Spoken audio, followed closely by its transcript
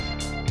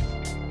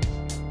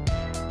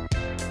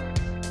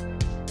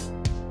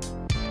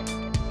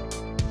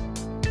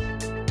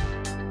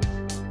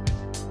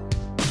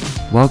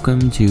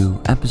Welcome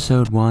to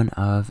episode 1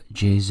 of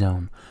J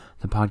Zone,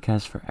 the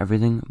podcast for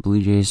everything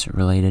Blue Jays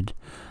related.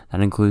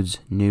 That includes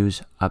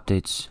news,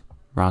 updates,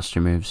 roster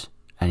moves,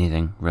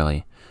 anything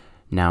really.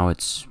 Now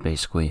it's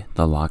basically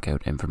the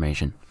lockout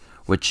information,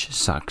 which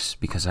sucks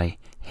because I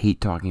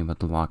hate talking about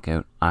the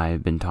lockout.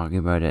 I've been talking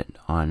about it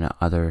on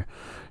other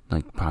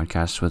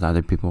podcasts with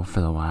other people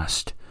for the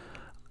last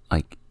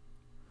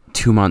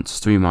 2 months,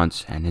 3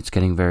 months, and it's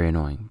getting very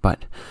annoying.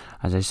 But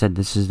as I said,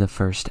 this is the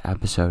first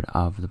episode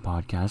of the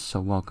podcast, so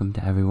welcome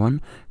to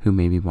everyone who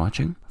may be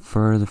watching.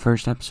 For the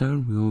first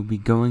episode, we will be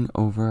going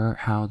over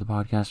how the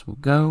podcast will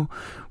go.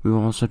 We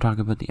will also talk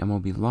about the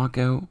MLB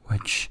lockout,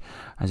 which,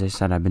 as I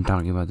said, I've been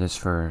talking about this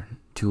for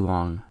too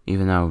long,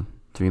 even though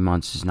 3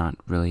 months is not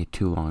really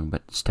too long,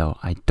 but still,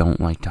 I don't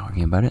like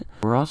talking about it.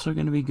 We're also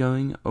going to be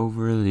going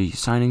over the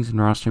signings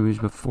and roster moves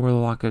before the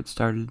lockout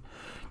started,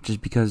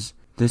 just because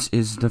this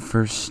is the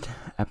first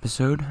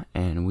episode,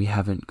 and we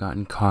haven't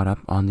gotten caught up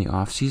on the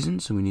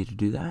offseason, so we need to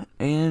do that.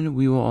 And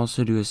we will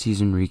also do a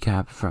season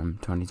recap from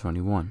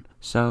 2021.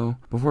 So,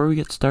 before we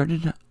get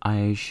started,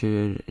 I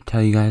should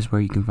tell you guys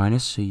where you can find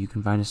us. So you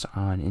can find us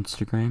on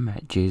Instagram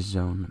at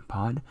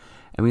JZonePod.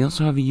 And we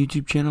also have a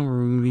YouTube channel where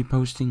we're going to be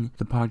posting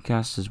the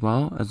podcast as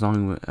well,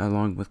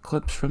 along with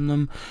clips from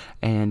them.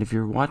 And if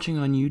you're watching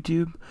on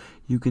YouTube,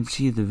 you can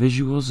see the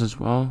visuals as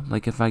well.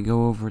 Like if I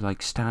go over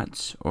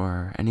stats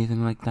or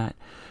anything like that,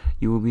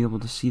 you will be able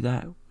to see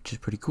that, which is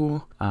pretty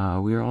cool.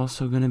 We are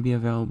also going to be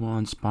available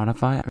on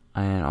Spotify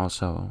and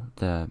also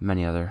the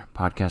many other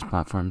podcast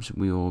platforms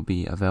we will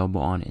be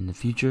available on in the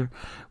future.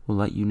 We'll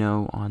let you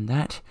know on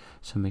that,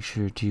 so make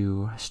sure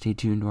to stay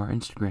tuned to our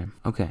Instagram.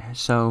 Okay,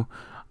 so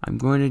I'm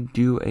going to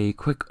do a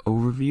quick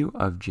overview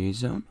of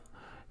J-Zone,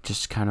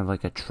 just kind of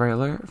like a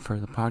trailer for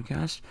the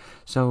podcast.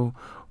 So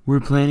we're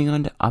planning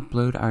on to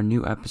upload our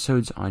new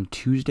episodes on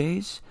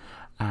Tuesdays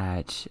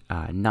at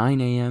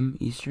 9 a.m.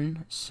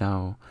 Eastern,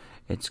 so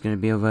it's going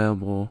to be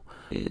available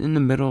in the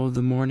middle of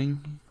the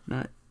morning,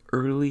 not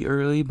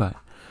early, but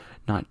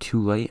not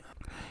too late.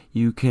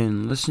 You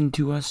can listen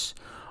to us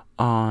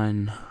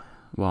on,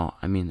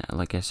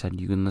 like I said,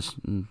 you can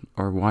listen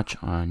or watch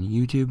on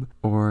YouTube,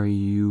 or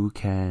you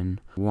can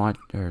watch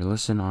or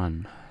listen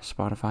on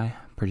Spotify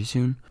pretty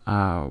soon.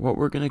 What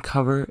we're going to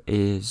cover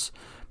is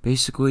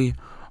basically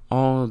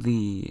all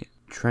the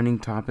trending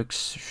topics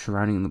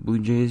surrounding the Blue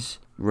Jays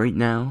right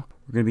now.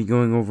 We're going to be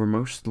going over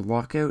most of the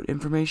lockout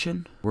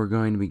information. We're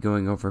going to be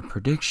going over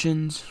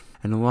predictions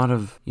and a lot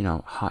of,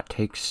 hot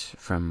takes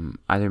from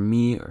either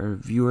me or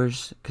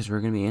viewers, because we're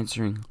going to be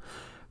answering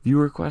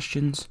viewer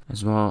questions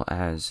as well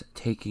as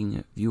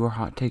taking viewer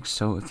hot takes.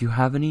 So if you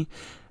have any,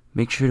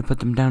 make sure to put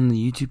them down in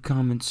the YouTube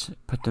comments,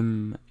 put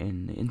them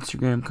in the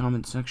Instagram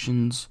comment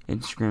sections,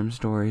 Instagram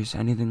stories,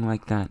 anything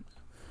like that,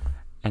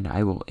 and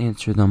I will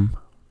answer them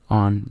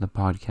on the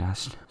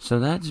podcast. So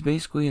that's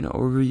basically an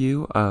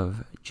overview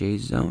of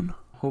J-Zone.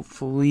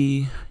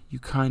 Hopefully you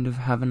kind of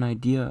have an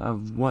idea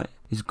of what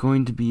is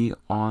going to be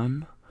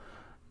on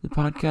the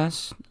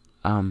podcast.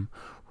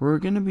 We're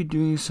going to be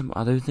doing some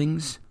other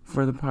things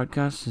for the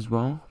podcast as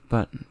well,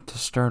 but to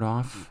start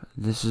off,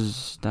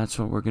 that's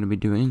what we're going to be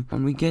doing.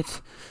 When we get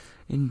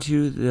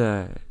into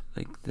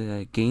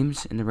the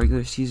games in the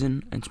regular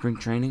season and spring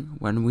training,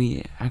 when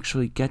we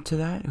actually get to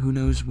that, who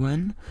knows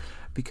when,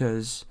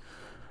 because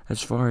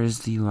as far as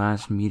the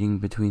last meeting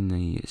between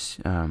the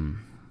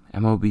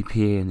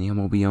MLBPA and the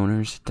MLB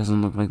owners, it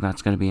doesn't look like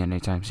that's going to be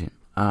anytime soon.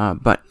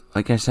 But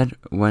like I said,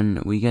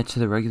 when we get to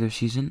the regular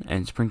season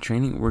and spring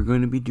training, we're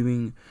going to be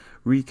doing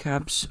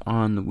recaps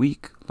on the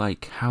week,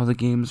 like how the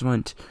games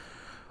went,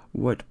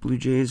 what Blue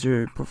Jays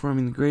are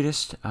performing the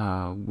greatest,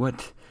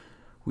 what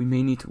we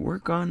may need to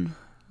work on,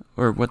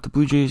 or what the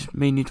Blue Jays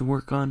may need to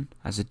work on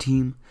as a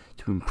team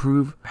to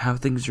improve, how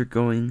things are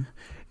going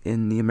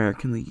in the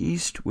American League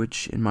East,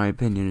 which in my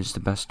opinion is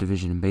the best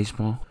division in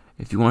baseball.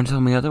 If you want to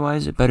tell me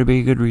otherwise, it better be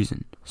a good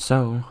reason.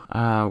 So,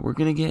 we're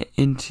going to get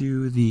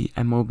into the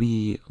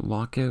MLB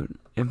lockout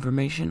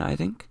information, I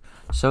think.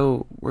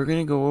 So, we're going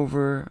to go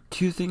over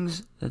 2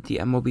 things that the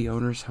MLB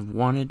owners have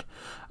wanted.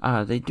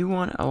 They do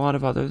want a lot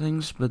of other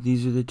things, but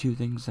these are the 2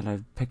 things that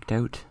I've picked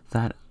out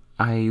that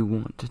I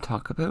want to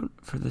talk about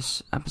for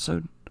this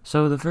episode.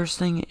 So the first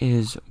thing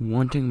is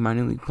wanting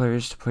minor league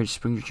players to play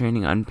spring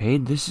training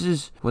unpaid. This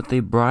is what they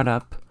brought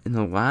up in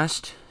the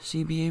last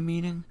CBA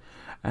meeting,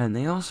 and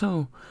they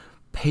also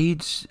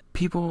paid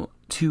people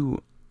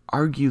to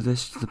argue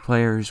this to the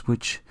players,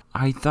 which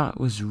I thought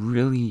was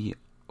really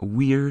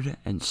weird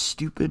and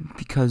stupid,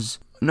 because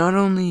not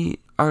only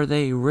are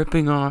they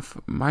ripping off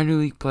minor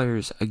league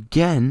players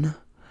again,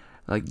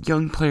 like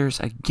young players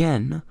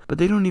again, but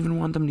they don't even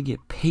want them to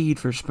get paid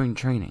for spring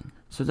training.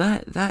 So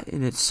that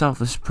in itself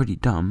is pretty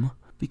dumb,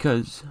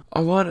 because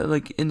a lot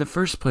of, in the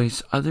first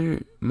place,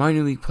 other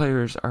minor league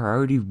players are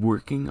already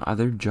working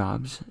other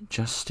jobs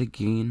just to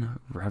gain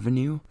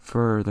revenue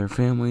for their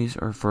families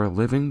or for a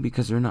living,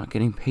 because they're not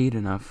getting paid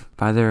enough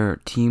by their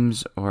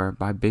teams or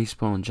by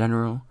baseball in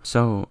general.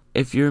 So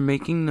if you're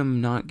making them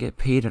not get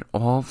paid at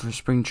all for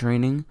spring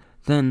training,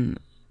 then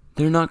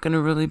they're not going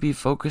to really be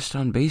focused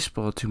on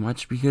baseball too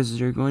much because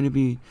they're going to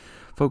be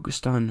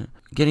focused on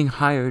getting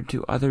hired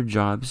to other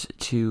jobs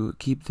to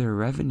keep their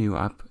revenue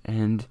up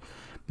and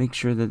make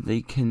sure that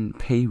they can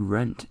pay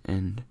rent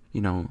and,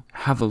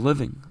 have a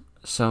living.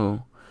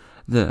 So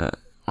the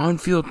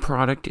on-field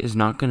product is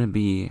not going to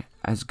be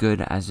as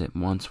good as it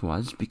once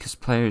was because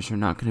players are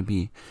not going to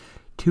be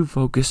too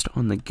focused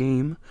on the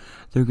game.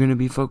 They're going to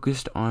be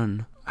focused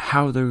on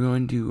how they're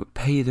going to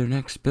pay their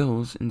next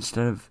bills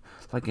instead of,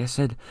 like I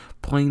said,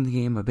 playing the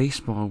game of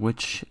baseball,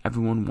 which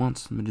everyone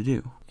wants them to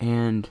do.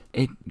 And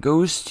it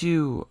goes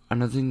to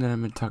another thing that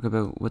I'm going to talk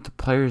about. What the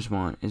players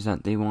want is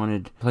that they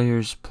wanted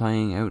players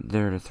playing out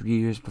there 3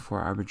 years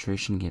before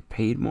arbitration get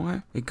paid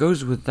more. It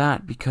goes with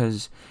that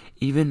because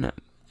even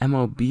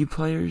MLB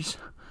players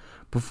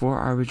before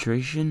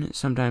arbitration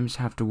sometimes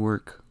have to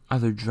work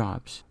other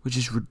jobs, which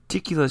is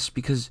ridiculous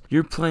because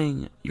you're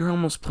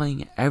almost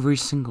playing every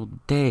single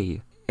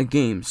day a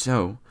game.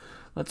 So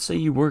let's say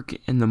you work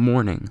in the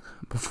morning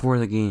before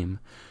the game.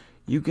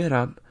 You get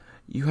up,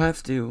 you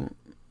have to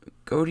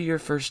go to your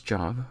first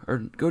job or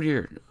go to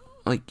your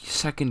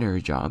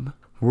secondary job,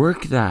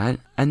 work that,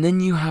 and then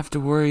you have to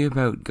worry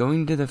about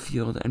going to the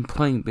field and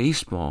playing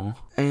baseball.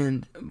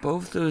 And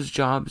both those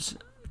jobs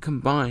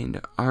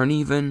combined aren't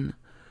even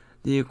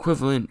the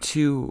equivalent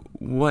to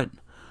what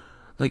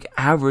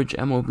average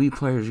MLB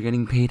players are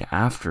getting paid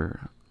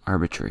after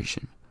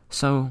arbitration.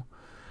 So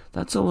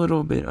that's a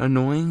little bit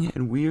annoying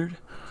and weird.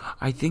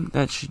 I think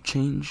that should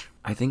change.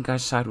 I think I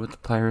side with the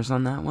players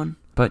on that one.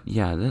 But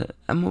yeah, the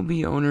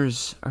MLB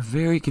owners are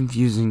very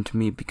confusing to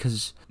me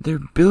because they're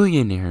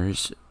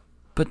billionaires,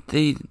 but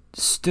they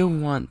still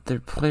want their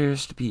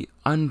players to be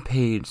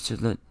unpaid so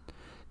that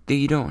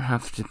they don't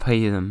have to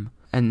pay them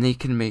and they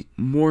can make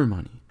more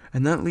money.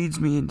 And that leads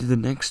me into the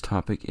next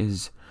topic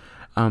is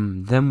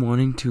them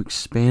wanting to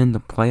expand the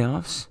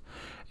playoffs.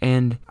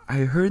 And I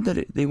heard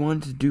that they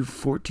wanted to do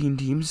 14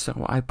 teams,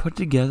 so I put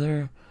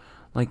together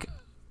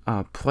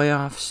a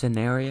playoff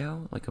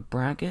scenario, like a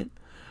bracket.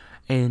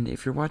 And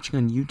if you're watching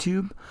on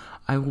YouTube,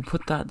 I will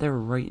put that there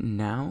right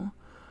now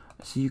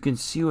so you can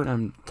see what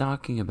I'm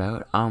talking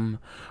about.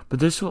 But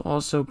this will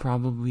also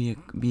probably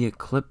be a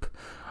clip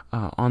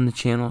on the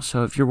channel.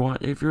 So if you're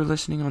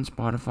listening on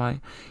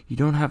Spotify, you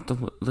don't have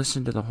to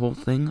listen to the whole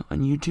thing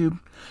on YouTube.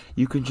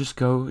 You can just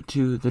go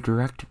to the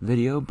direct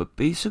video. But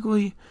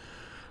basically,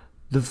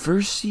 the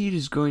first seed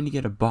is going to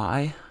get a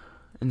bye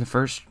in the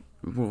first.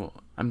 Well,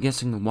 I'm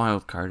guessing the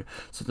wild card.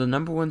 So the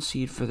number 1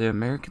 seed for the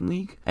American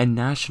League and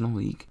National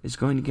League is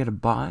going to get a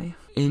bye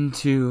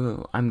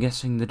into, I'm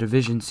guessing, the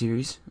division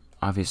series,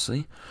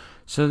 obviously.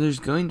 So there's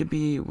going to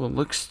be,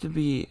 looks to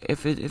be,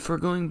 if we're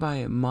going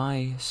by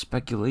my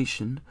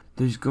speculation,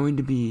 there's going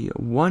to be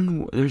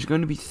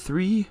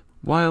 3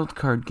 wild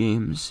card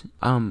games.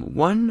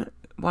 One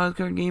wild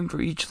card game for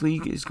each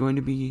league is going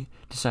to be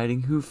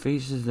deciding who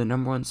faces the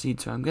number 1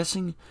 seed. So I'm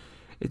guessing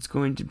it's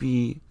going to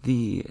be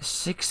the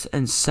 6th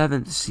and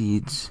 7th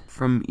seeds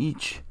from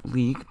each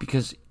league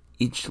because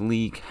each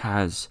league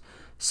has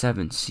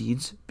 7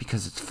 seeds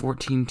because it's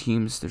 14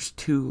 teams. There's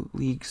 2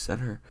 leagues that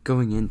are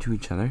going into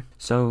each other.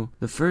 So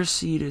the first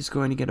seed is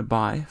going to get a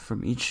bye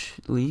from each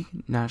league,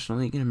 National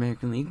League and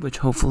American League, which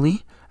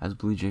hopefully, as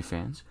Blue Jay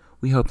fans,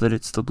 we hope that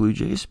it's the Blue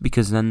Jays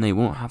because then they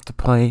won't have to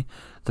play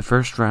the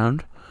first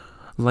round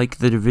like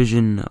the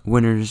division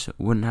winners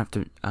wouldn't have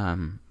to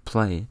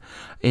play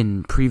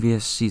in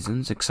previous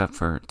seasons except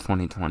for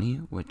 2020,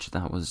 which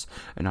that was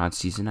an odd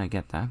season. I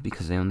get that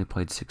because they only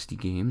played 60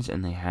 games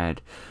and they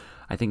had,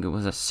 I think it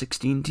was a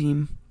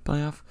 16-team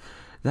playoff.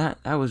 That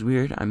was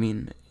weird. I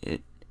mean,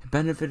 it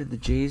benefited the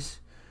Jays.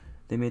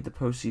 They made the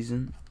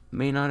postseason.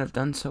 May not have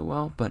done so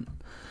well, but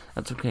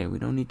that's okay. We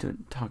don't need to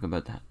talk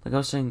about that. Like I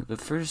was saying, the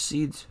first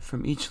seeds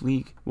from each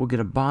league will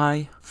get a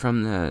bye.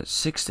 From the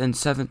 6th and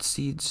 7th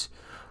seeds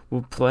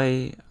will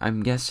play,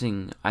 I'm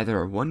guessing,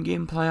 either a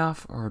 1-game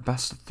playoff or a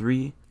best of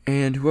 3.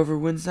 And whoever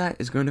wins that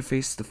is going to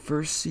face the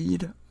first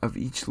seed of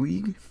each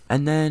league.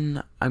 And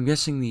then I'm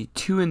guessing the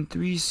 2 and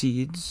 3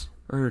 seeds,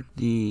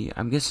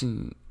 I'm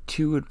guessing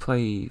 2 would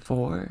play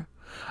 4.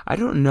 I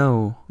don't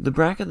know. The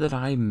bracket that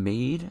I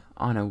made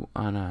on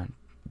a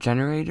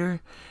generator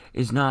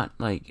is not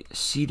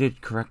seated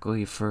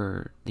correctly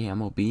for the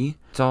MLB.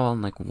 It's all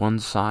on one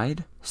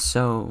side.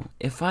 So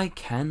if I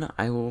can,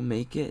 I will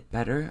make it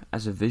better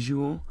as a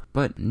visual.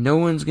 But no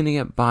one's gonna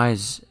get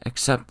buys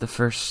except the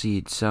first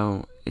seed.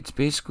 So it's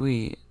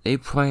basically they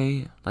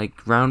play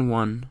round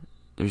 1.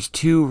 There's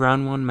 2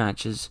 round 1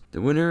 matches.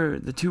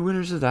 The 2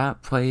 winners of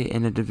that play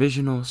in a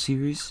divisional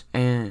series,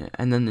 and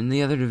then in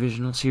the other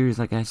divisional series,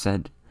 like I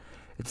said,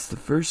 it's the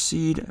first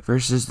seed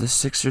versus the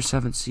 6th or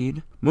 7th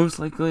seed. Most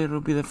likely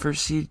it'll be the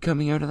first seed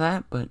coming out of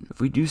that, but if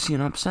we do see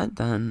an upset,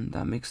 then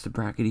that makes the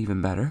bracket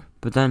even better.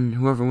 But then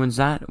whoever wins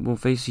that will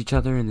face each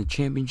other in the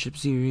championship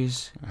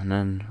series, and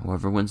then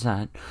whoever wins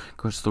that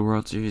goes to the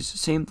World Series.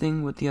 Same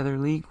thing with the other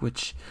league,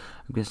 which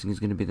I'm guessing is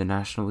going to be the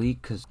National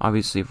League, because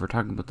obviously if we're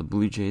talking about the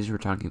Blue Jays, we're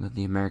talking about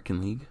the American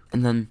League.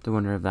 And then the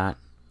winner of that,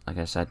 like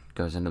I said,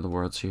 goes into the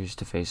World Series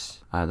to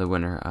face the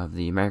winner of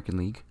the American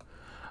League.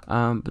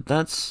 But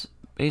that's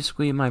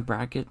basically my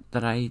bracket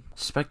that I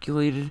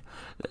speculated.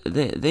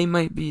 They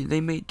may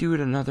do it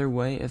another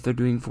way if they're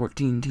doing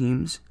 14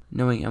 teams.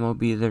 Knowing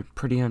MLB, they're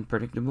pretty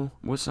unpredictable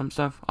with some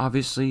stuff.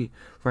 Obviously,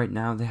 right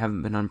now they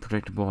haven't been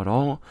unpredictable at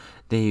all.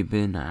 They've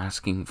been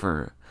asking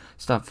for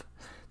stuff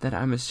that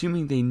I'm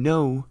assuming they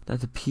know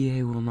that the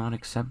PA will not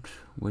accept,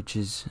 which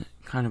is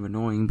kind of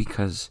annoying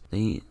because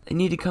they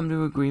need to come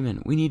to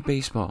agreement. We need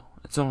baseball.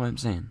 That's all I'm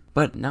saying.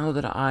 But now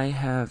that I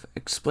have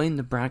explained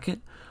the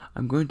bracket,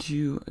 I'm going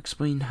to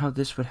explain how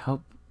this would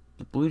help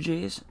the Blue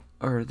Jays,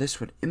 or this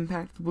would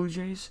impact the Blue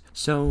Jays.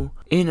 So,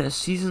 in a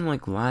season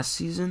like last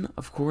season,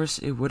 of course,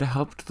 it would have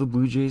helped the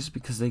Blue Jays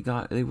because they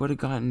would have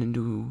gotten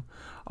into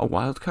a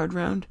wild card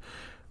round.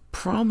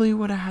 Probably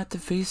would have had to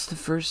face the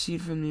first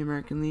seed from the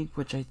American League,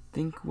 which I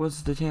think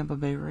was the Tampa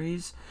Bay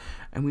Rays.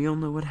 And we all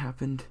know what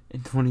happened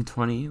in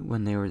 2020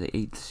 when they were the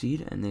 8th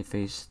seed and they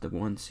faced the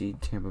 1 seed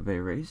Tampa Bay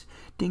Rays.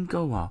 Didn't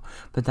go well,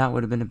 but that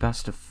would have been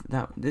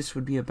this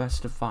would be a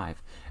best of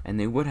 5, and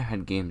they would have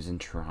had games in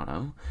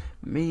Toronto.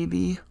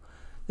 Maybe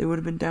they would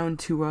have been down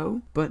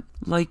 2-0, but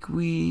like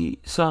we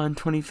saw in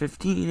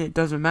 2015, it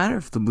doesn't matter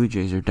if the Blue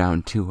Jays are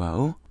down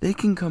 2-0. They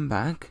can come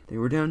back. They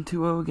were down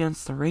 2-0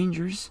 against the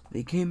Rangers.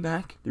 They came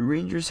back. The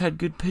Rangers had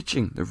good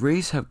pitching. The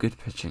Rays have good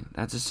pitching.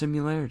 That's a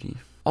similarity.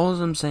 All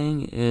I'm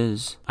saying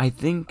is, I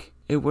think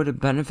it would have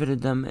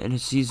benefited them in a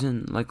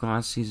season like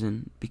last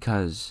season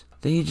because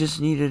they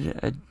just needed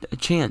a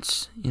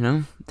chance, you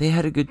know? They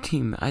had a good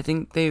team. I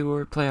think they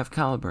were playoff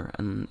caliber,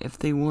 and if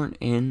they weren't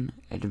in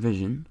a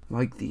division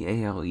like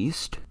the AL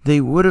East,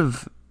 they would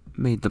have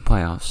made the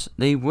playoffs.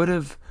 They would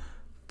have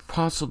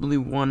possibly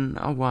won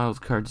a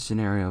wild card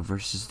scenario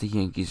versus the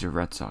Yankees or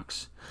Red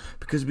Sox,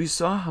 because we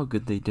saw how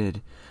good they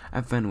did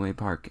at Fenway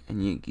Park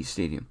and Yankee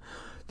Stadium.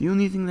 The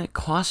only thing that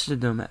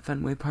costed them at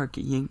Fenway Park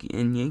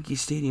and Yankee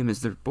Stadium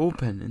is their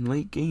bullpen in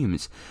late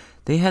games.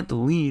 They had the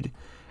lead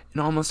in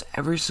almost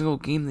every single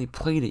game they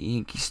played at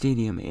Yankee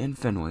Stadium and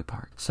Fenway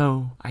Park.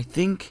 So, I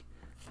think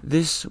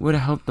this would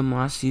have helped them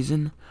last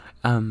season.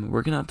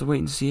 We're going to have to wait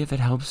and see if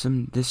it helps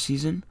them this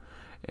season.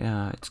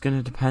 It's going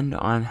to depend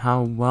on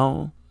how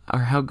well or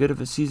how good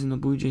of a season the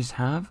Blue Jays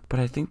have.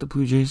 But I think the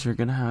Blue Jays are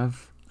going to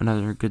have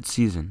another good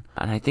season.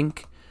 And I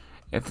think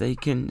if they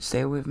can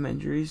stay away from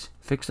injuries,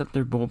 fix up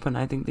their bullpen,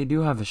 I think they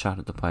do have a shot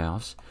at the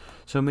playoffs.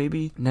 So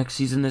maybe next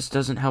season this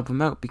doesn't help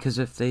them out, because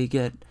if they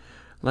get,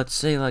 let's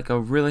say, like a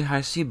really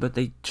high seed, but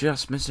they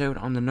just miss out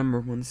on the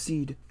number 1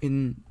 seed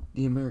in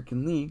the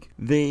American League,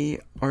 they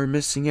are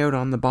missing out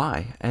on the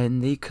bye,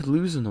 and they could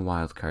lose in the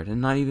wild card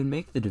and not even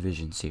make the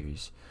division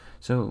series.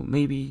 So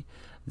maybe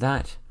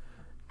that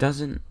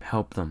doesn't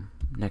help them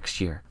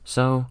next year.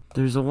 So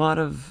there's a lot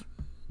of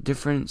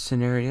different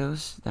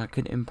scenarios that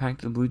could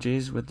impact the Blue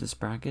Jays with this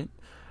bracket,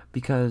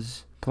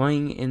 because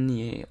playing in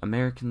the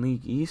American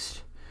League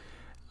East,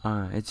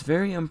 it's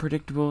very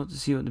unpredictable to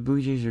see what the Blue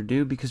Jays are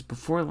due, because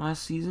before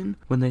last season,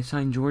 when they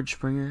signed George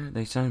Springer,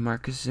 they signed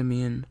Marcus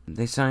Semien,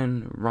 they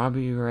signed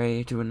Robbie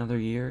Ray to another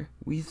year,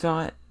 we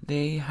thought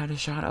they had a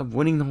shot of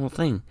winning the whole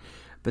thing.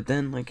 But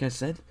then, like I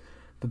said,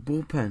 the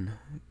bullpen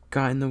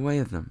got in the way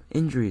of them.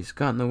 Injuries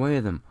got in the way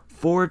of them.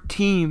 4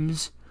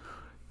 teams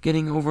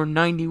getting over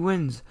 90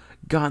 wins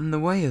got in the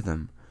way of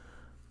them.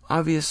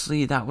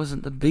 Obviously, that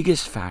wasn't the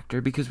biggest factor,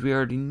 because we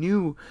already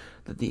knew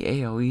that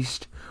the AL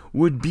East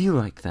would be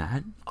like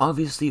that.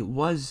 Obviously, it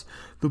was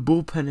the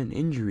bullpen and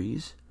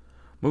injuries.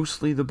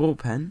 Mostly the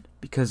bullpen,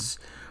 because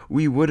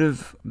we would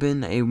have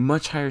been a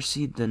much higher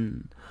seed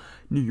than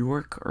New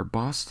York or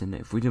Boston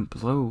if we didn't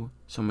blow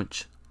so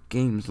much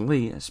games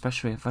late,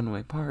 especially at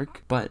Fenway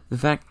Park. But the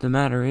fact of the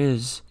matter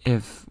is,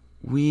 if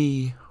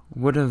we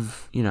would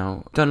have,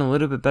 done a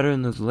little bit better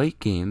in those late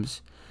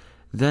games,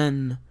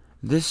 then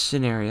this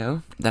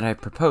scenario that I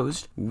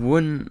proposed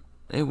would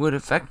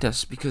affect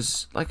us,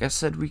 because, like I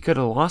said, we could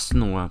have lost in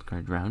the wild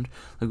card round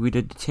like we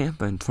did to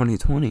Tampa in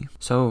 2020.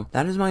 So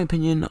that is my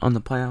opinion on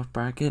the playoff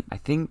bracket. I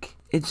think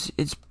it's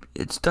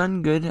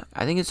done good.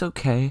 I think it's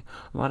okay.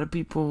 A lot of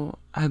people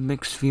have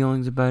mixed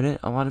feelings about it.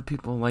 A lot of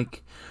people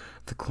like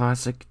the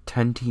classic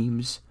 10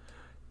 teams,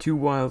 2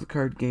 wild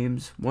card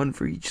games, 1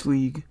 for each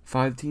league,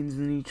 5 teams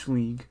in each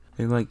league.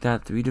 They like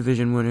that. 3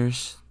 division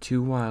winners,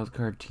 2 wild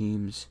card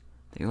teams.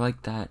 They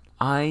like that.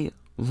 I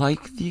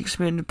like the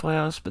expanded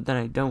playoffs, but then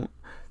I don't,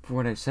 for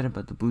what I said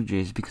about the Blue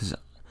Jays, because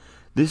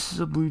this is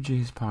a Blue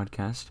Jays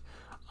podcast.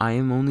 I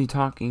am only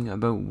talking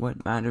about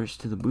what matters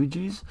to the Blue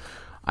Jays.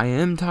 I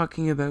am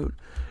talking about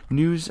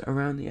news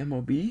around the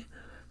MLB,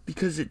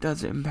 because it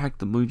does impact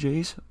the Blue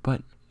Jays.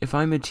 But if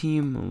I'm a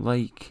team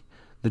like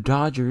the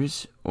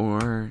Dodgers,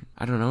 or,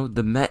 I don't know,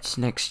 the Mets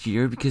next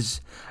year,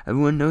 because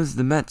everyone knows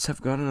the Mets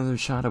have got another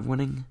shot of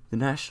winning the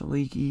National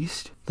League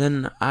East,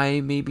 then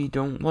I maybe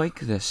don't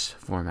like this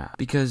format,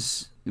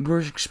 because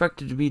we're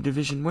expected to be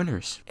division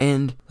winners.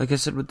 And, like I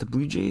said with the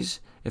Blue Jays,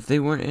 if they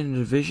weren't in a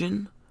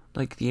division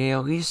like the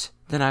AL East,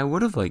 then I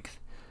would have liked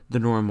the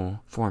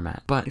normal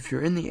format. But if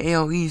you're in the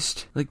AL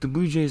East, like the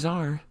Blue Jays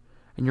are,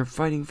 and you're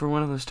fighting for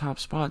one of those top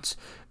spots,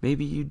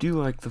 maybe you do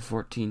like the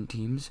 14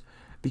 teams,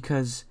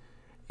 because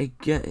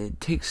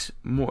it takes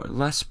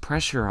less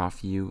pressure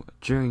off you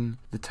during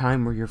the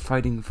time where you're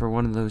fighting for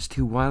one of those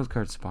 2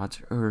 wildcard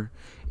spots or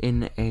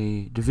in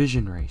a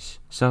division race.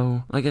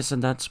 So, like I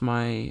said, that's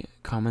my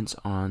comments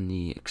on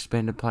the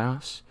expanded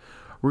playoffs.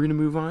 We're going to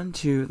move on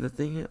to the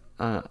thing,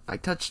 I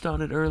touched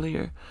on it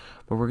earlier,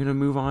 but we're going to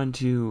move on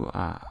to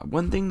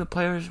one thing the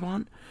players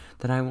want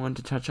that I want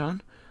to touch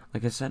on.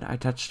 Like I said, I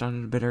touched on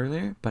it a bit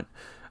earlier, but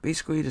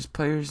basically it is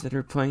players that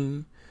are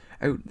playing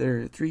out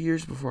their 3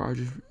 years before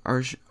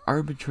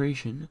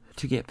arbitration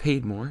to get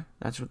paid more.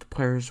 That's what the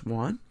players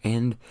want.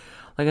 And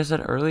like I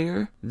said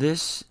earlier,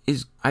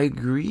 I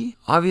agree.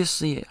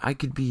 Obviously, I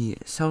could be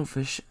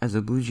selfish as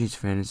a Blue Jays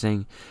fan and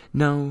saying,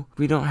 no,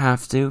 we don't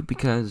have to,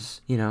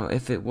 because,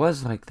 if it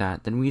was like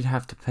that, then we'd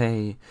have to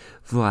pay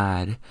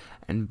Vlad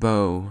and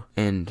Bo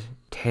and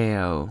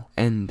Teo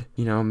and,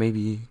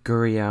 maybe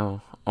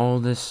Gurriel all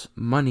this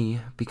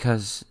money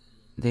because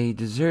they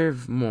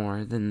deserve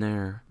more than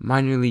their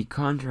minor league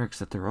contracts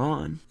that they're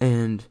on,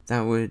 and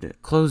that would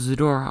close the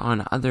door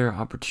on other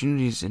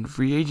opportunities in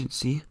free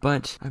agency.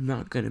 But I'm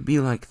not going to be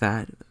like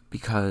that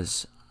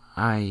because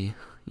I'm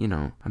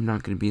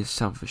not going to be a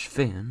selfish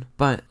fan.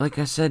 But like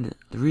I said,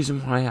 the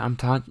reason why I'm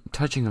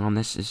touching on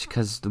this is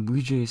because the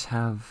Blue Jays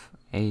have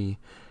a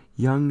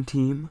young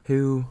team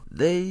who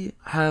they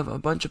have a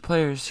bunch of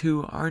players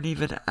who aren't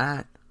even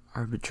at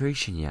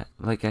arbitration yet.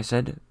 Like I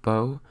said,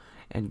 Bo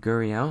and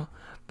Gurriel.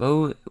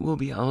 Bo will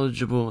be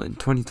eligible in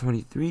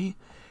 2023,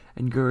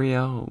 and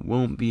Gurriel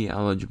won't be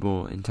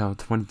eligible until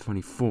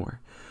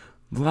 2024.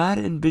 Vlad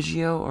and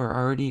Biggio are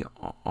already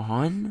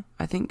on,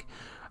 I think,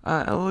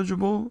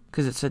 eligible,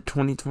 because it said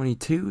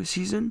 2022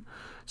 season.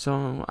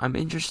 So I'm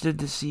interested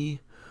to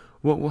see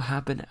what will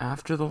happen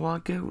after the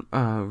lockout.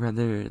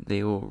 Whether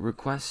they will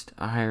request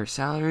a higher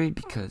salary,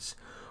 because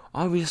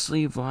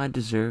obviously Vlad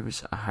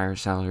deserves a higher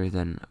salary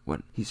than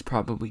what he's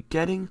probably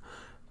getting,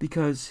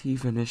 because he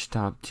finished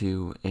top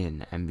 2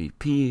 in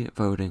MVP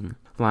voting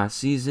last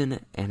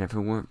season, and if it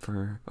weren't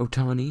for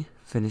Ohtani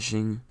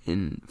finishing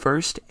in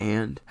first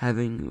and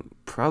having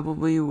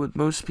probably what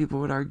most people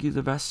would argue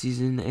the best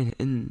season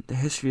in the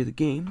history of the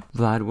game,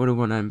 Vlad would have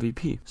won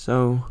MVP.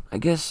 So I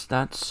guess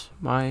that's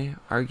my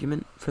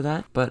argument for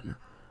that. But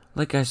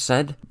like I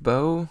said,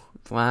 Bo,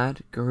 Vlad,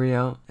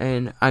 Gurriel,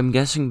 and I'm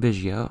guessing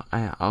Biggio,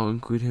 I'll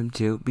include him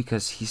too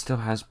because he still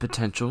has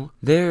potential.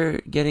 They're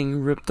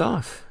getting ripped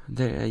off.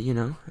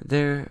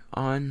 They're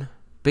on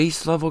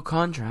base level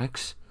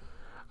contracts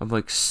of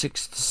like $600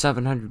 to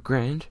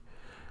 $700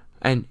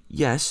 And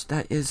yes,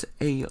 that is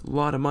a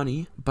lot of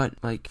money, but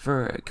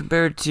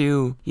compared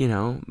to,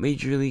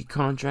 major league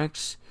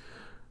contracts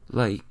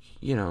like,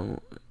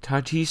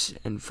 Tatis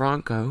and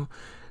Franco,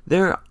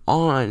 they're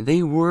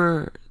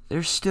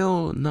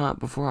still not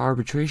before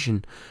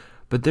arbitration,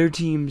 but their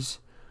teams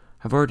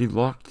have already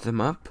locked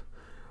them up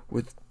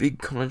with big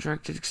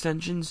contract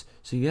extensions.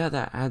 So yeah,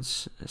 that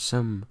adds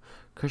some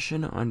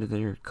cushion onto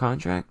their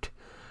contract,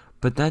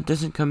 but that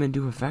doesn't come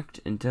into effect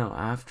until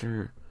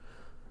after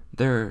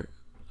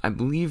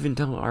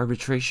until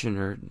arbitration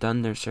or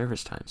done their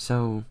service time.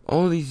 So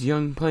all these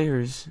young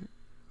players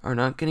are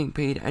not getting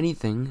paid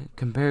anything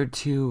compared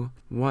to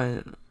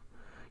what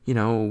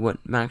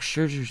Max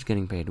Scherzer's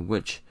getting paid,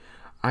 which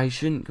I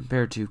shouldn't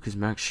compare to, because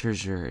Max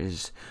Scherzer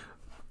is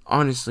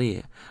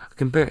honestly,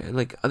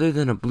 other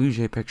than a Blue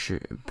Jay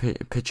pitcher,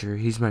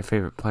 he's my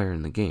favorite player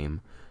in the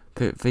game,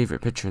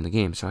 favorite pitcher in the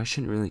game, so I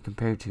shouldn't really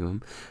compare to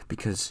him,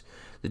 because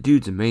the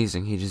dude's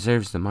amazing, he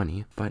deserves the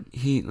money, but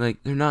they're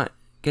not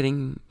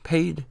getting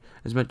paid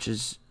as much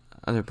as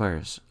other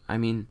players. I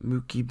mean,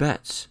 Mookie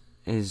Betts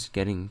is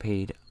getting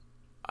paid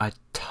a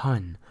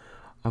ton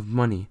of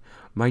money.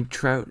 Mike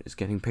Trout is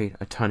getting paid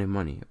a ton of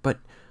money, but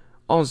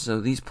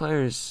also, these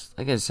players,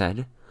 like I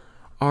said,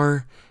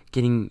 are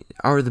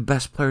the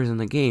best players in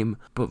the game,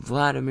 but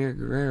Vladimir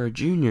Guerrero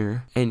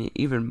Jr. and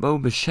even Bo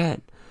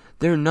Bichette,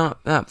 they're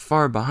not that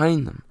far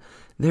behind them.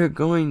 They're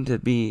going to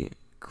be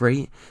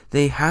great.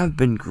 They have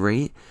been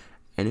great,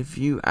 and if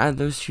you add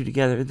those two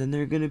together, then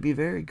they're going to be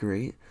very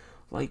great,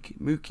 like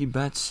Mookie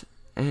Betts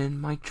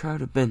and Mike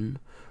Trout have been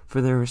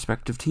for their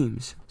respective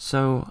teams.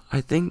 So,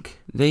 I think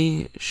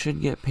they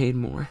should get paid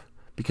more,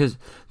 because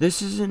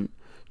this isn't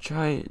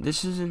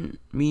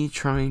me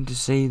trying to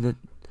say that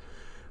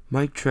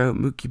Mike Trout,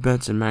 Mookie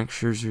Betts, and Max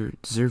Scherzer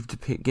deserve to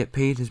get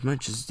paid as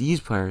much as these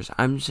players.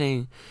 I'm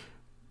saying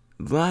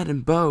Vlad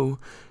and Bo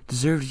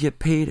deserve to get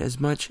paid as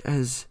much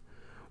as,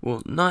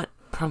 well, not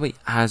probably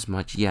as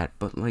much yet,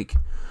 but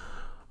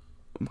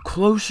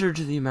closer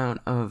to the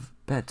amount of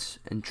Betts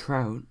and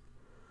Trout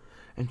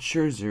and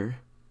Scherzer,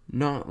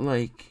 not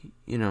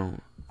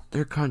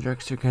their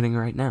contracts they're getting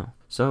right now.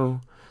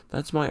 So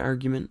that's my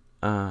argument.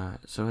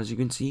 So as you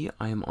can see,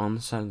 I am on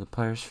the side of the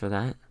players for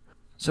that.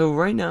 So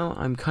right now,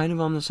 I'm kind of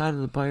on the side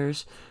of the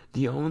players.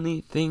 The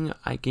only thing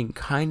I can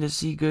kind of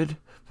see good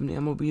from the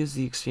MLB is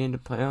the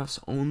expanded playoffs,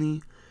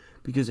 only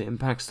because it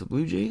impacts the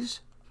Blue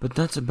Jays. But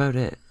that's about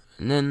it.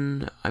 And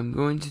then I'm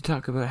going to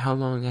talk about how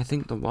long I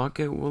think the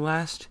lockout will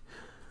last,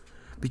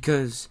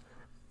 because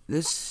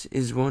this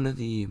is one of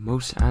the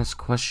most asked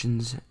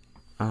questions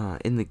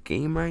in the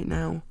game right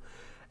now,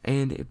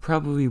 and it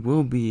probably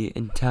will be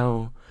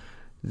until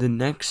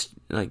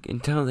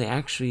until they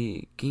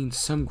actually gain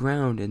some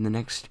ground in the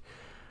next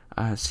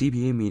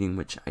CBA meeting,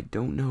 which I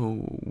don't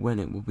know when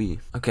it will be.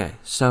 Okay,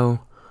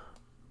 so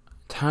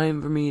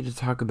time for me to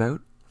talk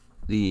about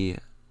the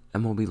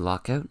MLB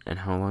lockout and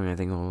how long I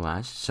think it will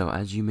last. So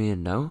as you may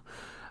know,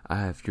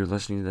 if you're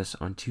listening to this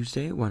on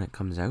Tuesday when it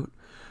comes out,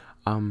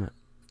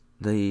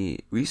 the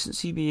recent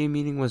CBA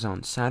meeting was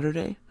on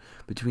Saturday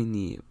between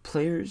the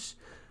Players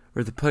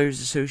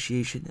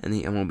Association and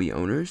the MLB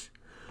owners.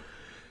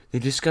 They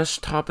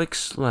discussed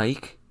topics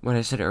like what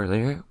I said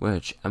earlier,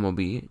 which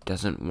MLB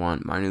doesn't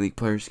want minor league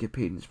players to get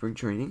paid in spring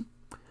training,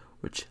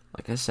 which,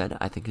 like I said,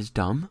 I think is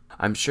dumb.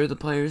 I'm sure the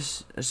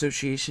Players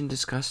Association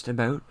discussed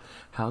about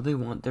how they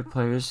want their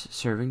players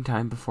serving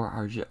time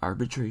before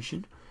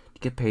arbitration to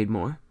get paid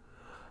more.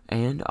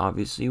 And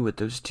obviously, with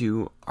those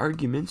two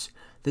arguments,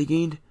 they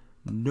gained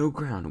no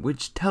ground,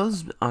 which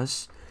tells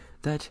us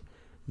that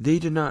they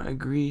did not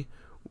agree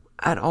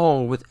at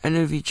all with any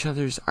of each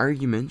other's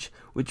arguments,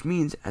 which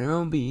means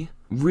MLB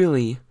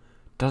really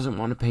doesn't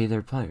want to pay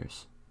their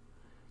players.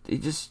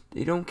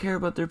 They don't care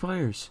about their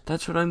players.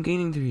 That's what I'm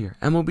gaining through here.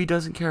 MLB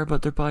doesn't care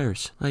about their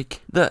players.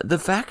 Like, the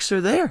facts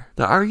are there.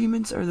 The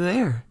arguments are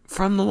there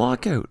from the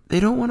lockout. They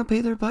don't want to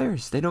pay their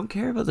players. They don't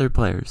care about their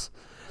players.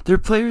 Their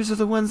players are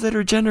the ones that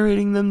are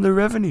generating them the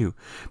revenue.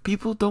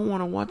 People don't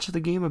want to watch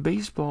the game of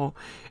baseball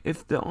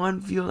if the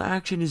on-field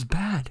action is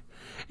bad.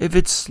 If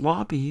it's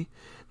sloppy,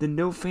 then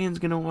no fan's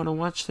going to want to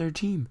watch their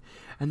team.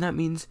 And that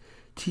means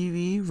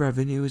TV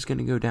revenue is going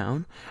to go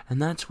down.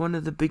 And that's one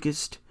of the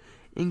biggest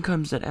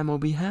incomes that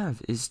MLB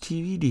have is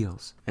TV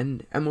deals.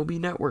 And MLB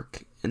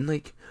Network and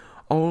like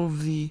all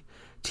of the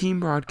team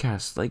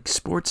broadcasts like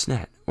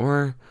Sportsnet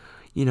or,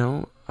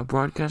 a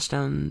broadcast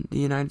down the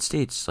United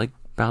States like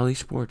Bally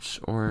Sports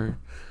or,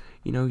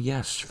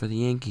 Yes for the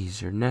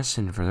Yankees or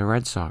Nesson for the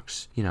Red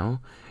Sox.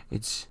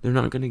 They're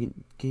not going to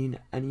gain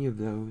any of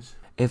those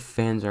if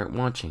fans aren't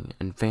watching.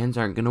 And fans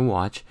aren't going to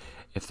watch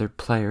if their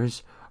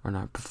players are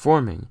not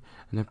performing.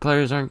 And their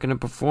players aren't going to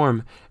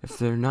perform if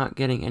they're not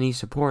getting any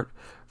support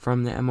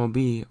from the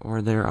MLB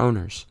or their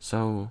owners.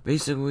 So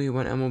basically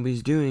what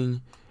MLB's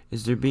doing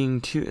is they're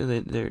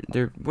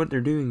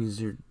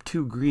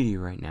too greedy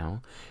right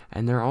now,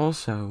 and they're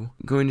also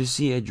going to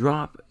see a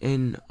drop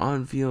in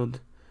on-field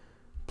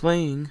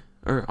playing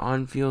or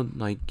on-field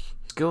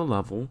skill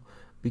level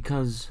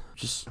because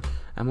just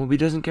MLB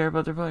doesn't care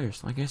about their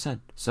players, like I said.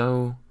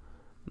 So,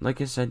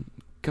 like I said,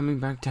 coming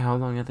back to how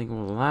long I think it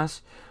will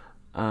last,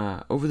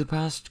 over the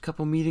past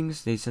couple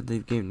meetings, they said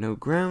they've gained no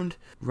ground.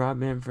 Rob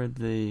Manfred,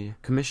 the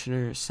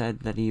commissioner, said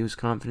that he was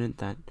confident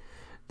that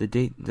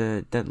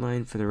the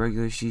deadline for the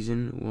regular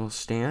season will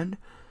stand.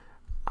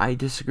 I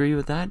disagree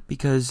with that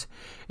because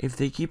if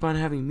they keep on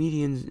having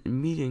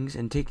meetings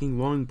and taking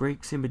long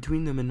breaks in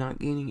between them and not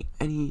gaining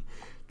any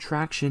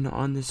traction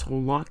on this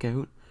whole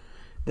lockout,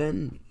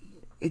 then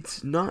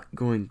it's not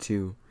going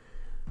to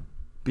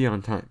be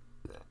on time.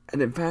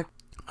 And in fact,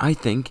 I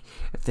think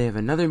if they have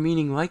another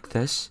meeting like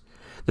this,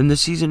 then the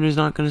season is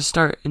not going to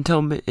start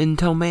until May.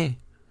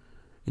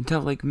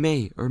 Until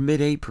May or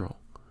mid-April.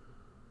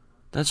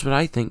 That's what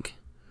I think.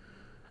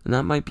 And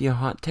that might be a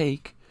hot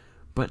take,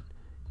 but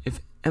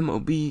if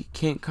MLB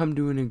can't come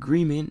to an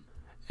agreement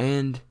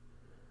and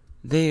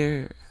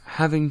they're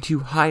having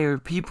to hire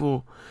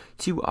people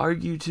to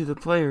argue to the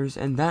players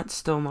and that's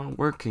still not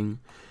working,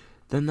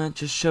 then that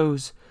just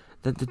shows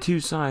that the two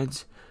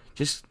sides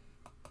just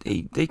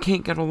they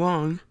can't get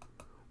along,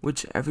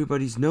 which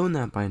everybody's known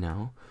that by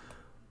now.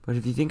 But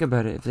if you think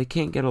about it, if they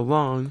can't get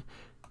along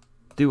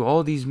through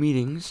all these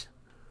meetings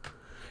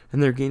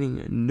and they're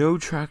gaining no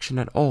traction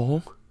at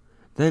all,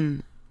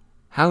 then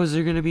how is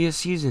there going to be a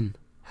season?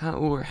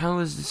 How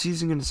is the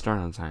season going to start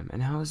on time?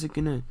 And how is it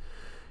going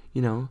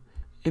to,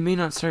 it may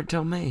not start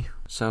till May.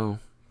 So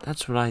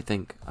that's what I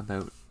think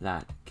about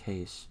that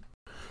case.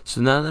 So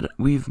now that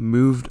we've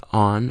moved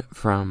on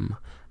from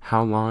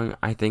how long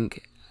I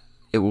think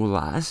it will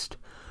last,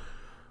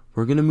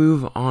 we're going to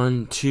move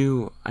on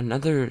to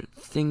another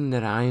thing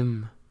that I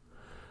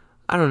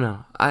don't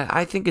know.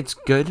 I think it's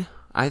good.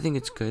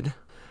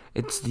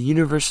 It's the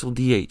universal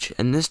DH.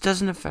 And this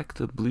doesn't affect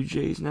the Blue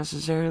Jays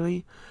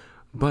necessarily,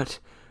 but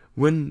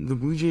when the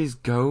Blue Jays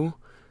go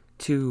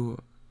to,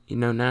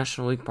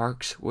 National League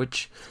parks,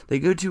 which they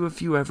go to a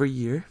few every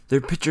year, their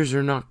pitchers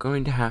are not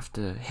going to have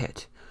to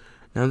hit.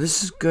 Now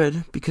this is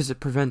good because it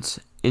prevents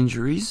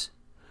injuries.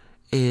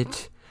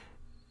 It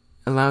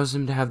allows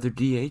them to have their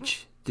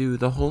DH through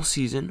the whole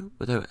season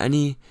without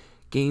any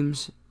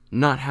games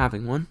not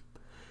having one.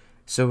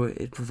 So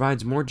it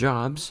provides more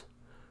jobs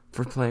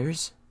for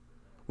players,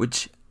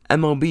 which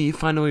MLB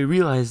finally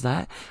realized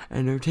that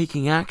and are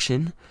taking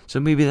action. So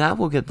maybe that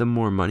will get them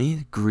more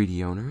money,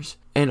 greedy owners.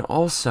 And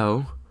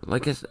also,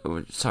 it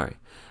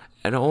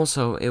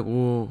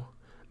will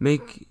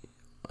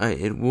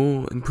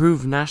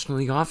improve National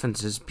League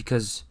offenses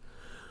because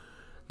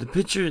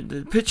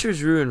the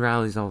pitchers ruin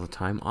rallies all the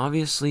time.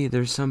 Obviously,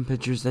 there's some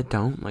pitchers that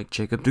don't, like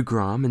Jacob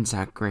deGrom and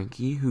Zach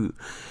Greinke, who,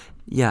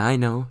 yeah, I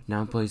know,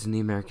 now plays in the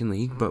American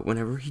League, but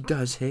whenever he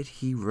does hit,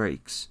 he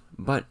rakes.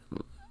 But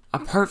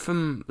apart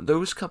from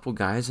those couple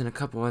guys and a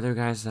couple other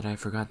guys that I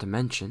forgot to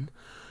mention,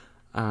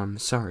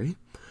 sorry,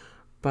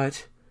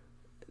 but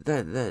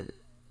that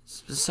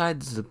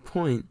besides the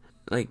point.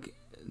 Like,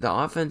 the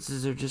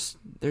offenses are just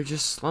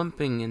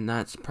slumping, and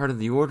that's part of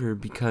the order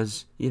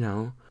because,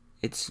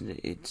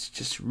 it's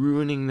just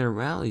ruining their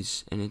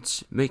rallies, and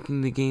it's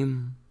making the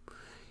game,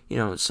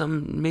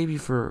 some maybe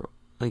for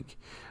like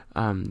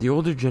the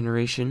older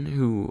generation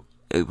who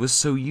it was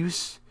so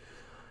used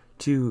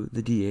to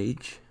the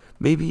DH.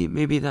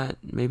 Maybe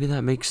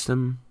that makes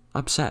them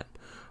upset.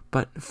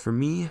 But for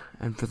me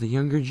and for the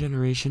younger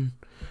generation,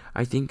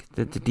 I think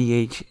that the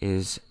DH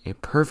is a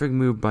perfect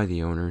move by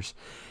the owners.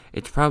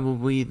 It's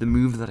probably the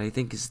move that I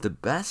think is the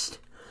best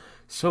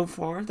so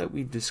far that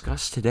we've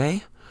discussed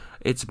today.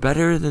 It's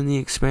better than the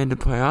expanded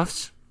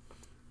playoffs.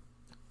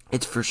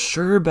 It's for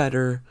sure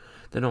better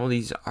than all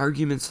these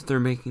arguments that they're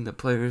making that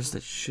players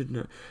should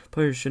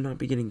not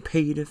be getting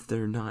paid if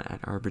they're not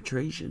at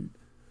arbitration,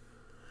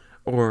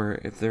 or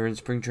if they're in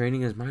spring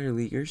training as minor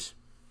leaguers.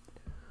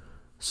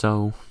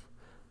 So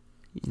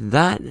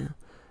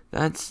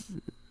that's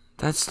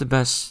the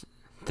best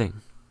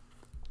thing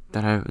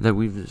that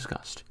we've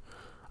discussed,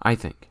 I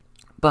think.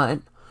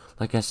 But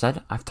like I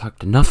said, I've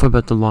talked enough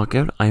about the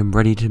lockout. I am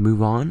ready to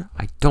move on.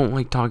 I don't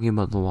like talking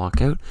about the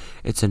lockout.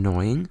 It's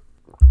annoying.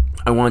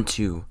 I want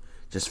to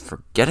just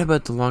forget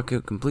about the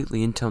lockout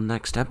completely until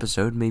next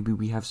episode. Maybe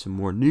we have some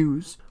more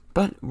news.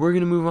 But we're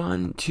going to move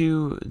on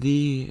to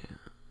the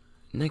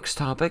next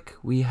topic.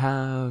 We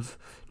have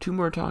 2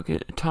 more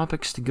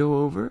topics to go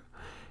over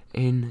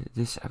in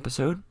this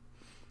episode.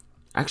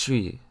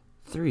 Actually,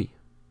 3,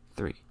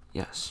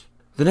 yes.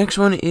 The next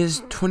one is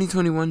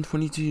 2021,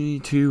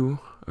 2022,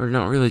 or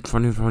not really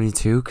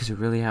 2022, because it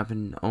really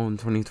happened all in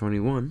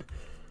 2021,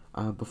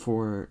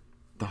 before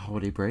the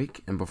holiday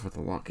break and before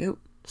the lockout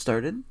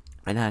started,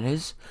 and that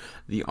is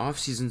the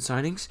off-season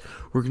signings.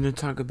 We're going to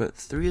talk about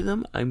 3 of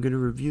them. I'm going to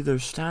review their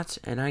stats,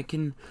 and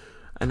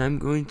I'm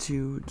going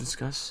to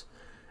discuss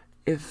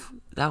if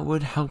that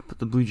would help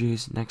the Blue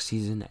Jays next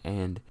season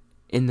and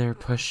in their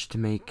push to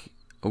make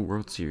a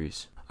World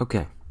Series.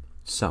 Okay,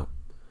 so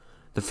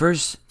the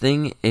first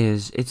thing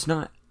is, it's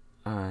not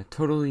a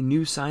totally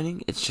new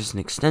signing. It's just an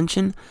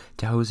extension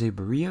to Jose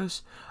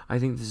Barrios. I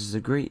think this is a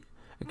great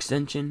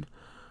extension.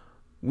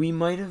 We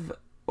might have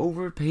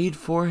overpaid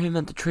for him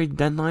at the trade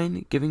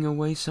deadline, giving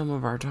away some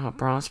of our top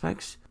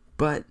prospects.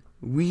 But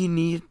we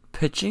need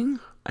pitching,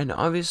 and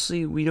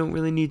obviously we don't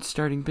really need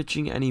starting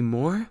pitching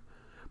anymore.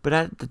 But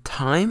at the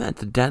time, at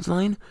the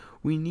deadline,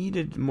 we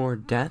needed more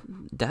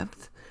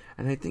depth.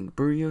 And I think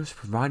Barrios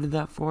provided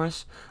that for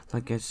us.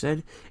 Like I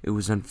said, it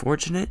was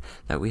unfortunate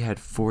that we had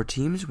 4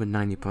 teams with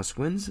 90-plus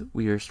wins.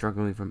 We are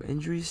struggling from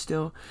injuries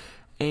still,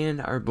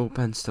 and our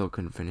bullpen still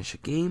couldn't finish a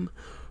game.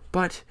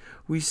 But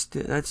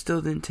that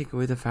still didn't take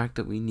away the fact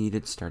that we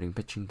needed starting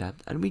pitching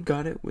depth, and we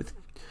got it with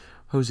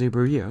Jose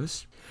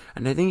Barrios.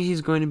 And I think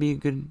he's going to be a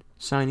good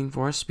signing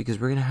for us because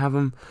we're going to have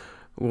him.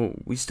 Well,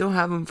 we still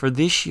have him for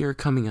this year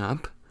coming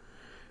up,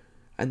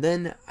 and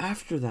then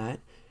after that,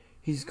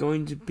 he's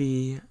going to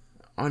be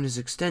on his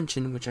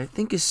extension, which I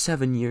think is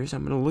 7 years.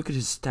 I'm going to look at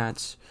his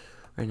stats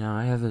right now.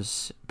 I have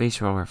his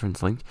baseball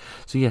reference linked.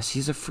 So yes,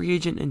 he's a free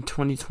agent in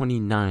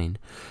 2029.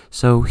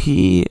 So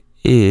he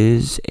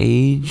is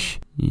age,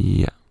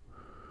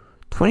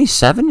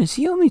 27? Is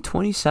he only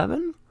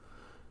 27?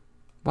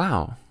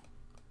 Wow.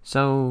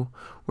 So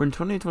we're in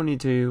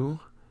 2022.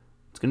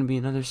 It's going to be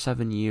another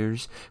 7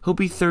 years. He'll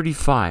be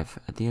 35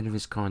 at the end of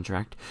his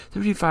contract.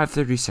 35,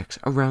 36,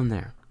 around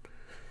there.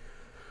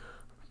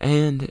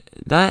 And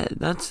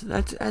that's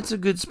a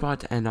good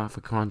spot to end off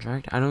a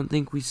contract. I don't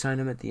think we sign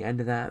him at the end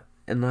of that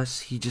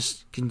unless he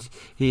gets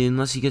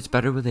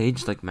better with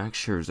age, like Max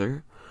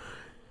Scherzer.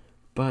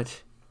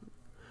 But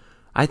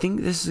I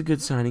think this is a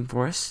good signing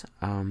for us.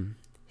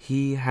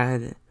 He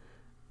had,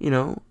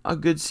 a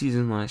good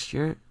season last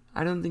year.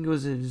 I don't think it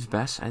was his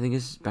best. I think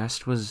his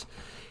best was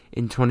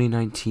in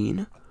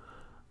 2019.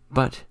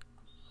 But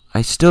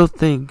I still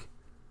think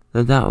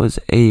that was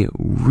a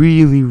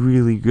really,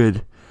 really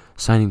good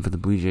signing for the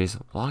Blue Jays.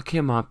 Lock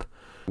him up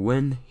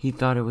when he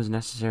thought it was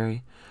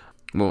necessary.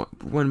 Well,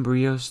 when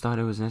Barrios thought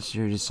it was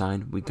necessary to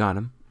sign, we got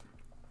him.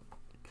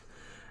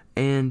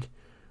 And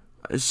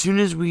as soon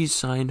as we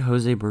signed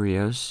Jose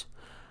Barrios,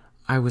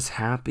 I was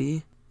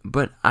happy,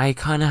 but I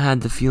kind of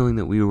had the feeling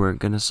that we weren't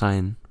going to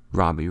sign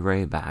Robbie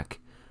Ray back.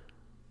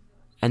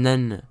 And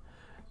then,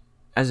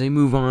 as I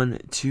move on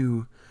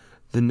to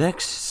the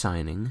next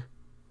signing,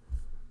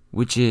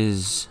 which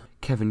is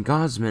Kevin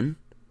Gausman,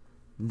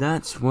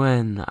 that's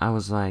when I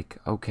was like,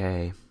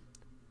 okay,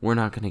 we're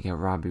not going to get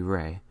Robbie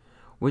Ray.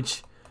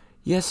 Which,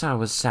 yes, I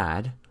was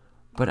sad,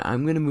 but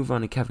I'm going to move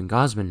on to Kevin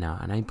Gausman now.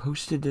 And I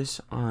posted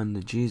this on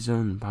the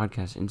J-Zone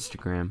podcast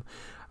Instagram,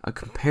 a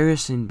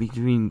comparison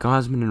between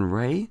Gausman and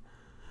Ray.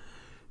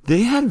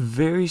 They had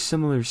very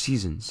similar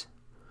seasons.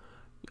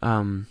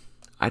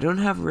 I don't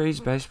have Ray's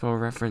baseball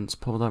reference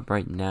pulled up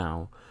right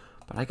now,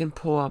 but I can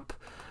pull up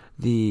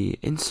the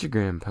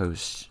Instagram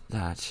post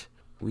that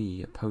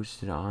we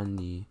posted on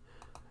the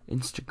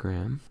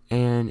Instagram.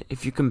 And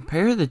if you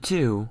compare the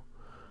two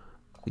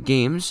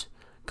games,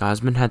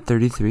 Gausman had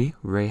 33,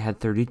 Ray had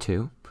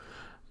 32.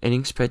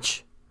 Innings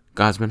pitched,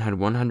 Gausman had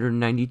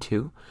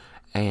 192,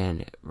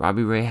 and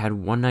Robbie Ray had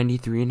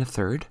 193 and a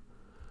third.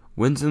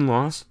 Wins and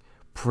loss,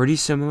 pretty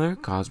similar.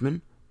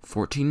 Gausman,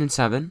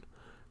 14-7.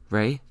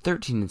 Ray,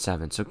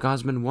 13-7. So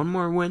Gausman one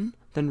more win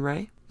than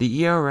Ray.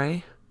 The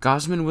ERA,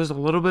 Gausman was a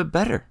little bit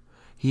better.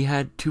 He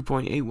had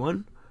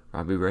 2.81.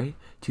 Robbie Ray,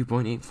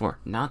 2.84.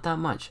 Not that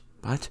much.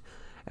 But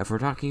if we're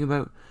talking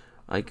about,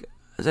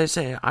 as I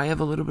say, I have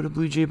a little bit of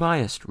Blue Jay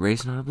bias.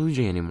 Ray's not a Blue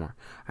Jay anymore.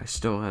 I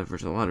still have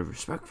a lot of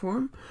respect for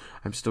him.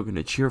 I'm still going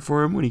to cheer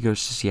for him when he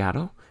goes to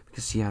Seattle,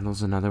 because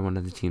Seattle's another one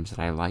of the teams that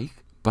I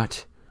like.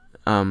 But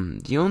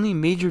the only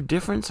major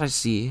difference I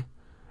see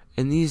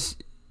in these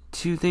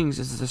two things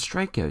is the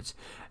strikeouts,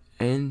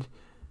 and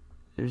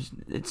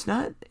it's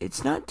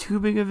not too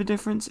big of a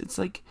difference. It's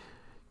like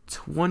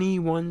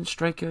 21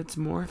 strikeouts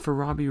more for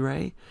Robbie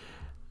Ray,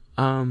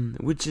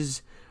 which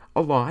is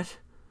a lot.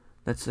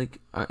 That's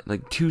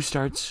like 2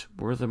 starts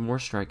worth of more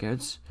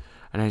strikeouts,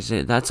 and I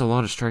say that's a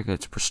lot of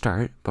strikeouts per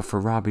start. But for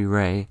Robbie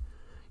Ray,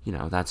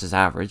 that's his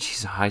average.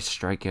 He's a high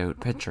strikeout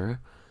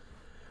pitcher.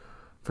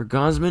 For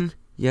Gausman,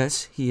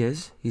 yes, he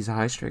is. He's a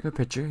high strikeout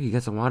pitcher. He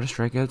gets a lot of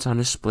strikeouts on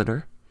his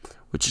splitter,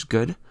 which is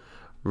good.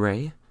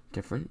 Ray,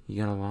 different. He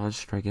got a lot of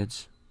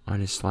strikeouts on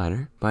his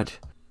slider. But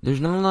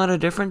there's not a lot of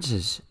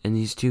differences in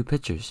these two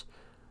pitchers.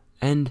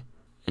 And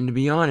to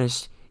be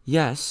honest,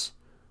 yes,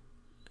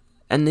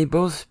 and they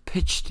both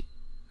pitched,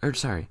 I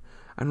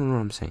don't know what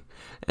I'm saying.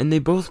 And they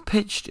both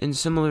pitched in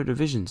similar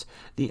divisions.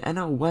 The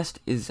NL West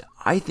is,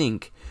 I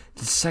think,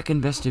 the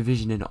second best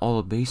division in all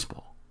of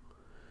baseball.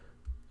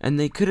 And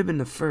they could have been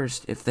the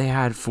first if they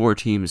had 4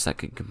 teams that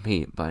could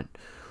compete. But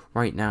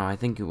right now, I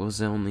think it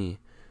was only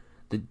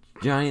the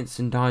Giants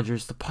and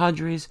Dodgers. The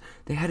Padres,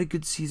 they had a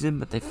good season,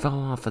 but they fell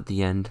off at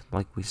the end,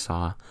 like we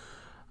saw.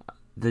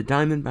 The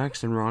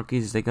Diamondbacks and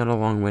Rockies, they got a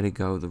long way to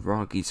go. The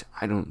Rockies,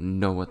 I don't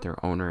know what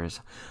their owner is.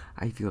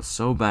 I feel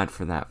so bad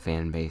for that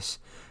fan base.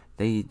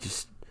 They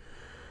just...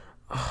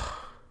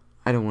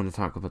 I don't want to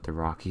talk about the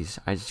Rockies.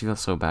 I just feel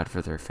so bad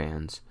for their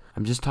fans.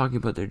 I'm just talking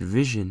about their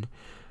division.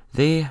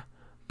 They,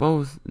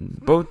 both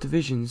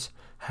divisions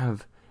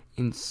have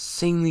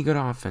insanely good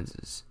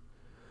offenses.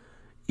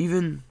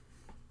 Even...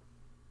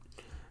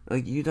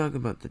 you talk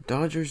about the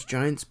Dodgers,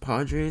 Giants,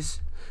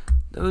 Padres,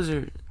 those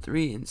are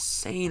 3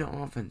 insane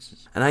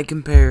offenses. And I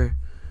compare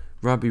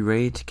Robbie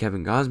Ray to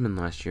Kevin Gausman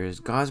last year,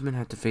 as Gausman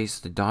had to face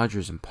the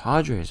Dodgers and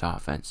Padres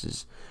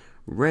offenses.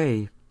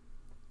 Ray,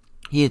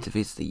 he had to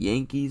face the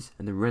Yankees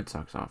and the Red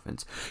Sox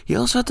offense. He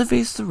also had to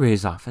face the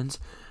Rays offense,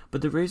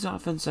 but the Rays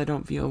offense I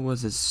don't feel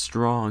was as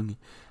strong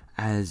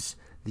as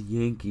the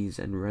Yankees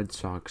and Red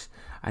Sox.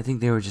 I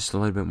think they were just a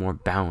little bit more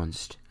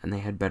balanced, and they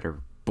had better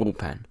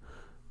bullpen.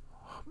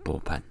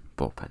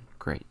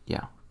 Great.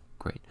 Yeah,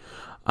 great.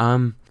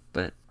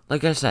 But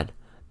like I said,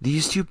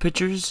 these two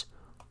pitchers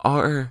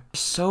are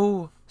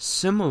so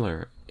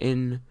similar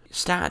in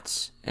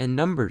stats and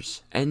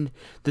numbers, and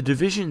the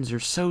divisions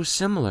are so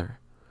similar.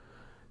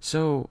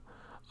 So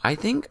I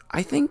think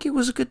it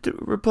was a good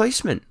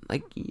replacement.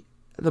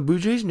 The Blue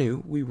Jays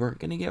knew we weren't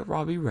going to get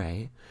Robbie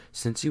Ray.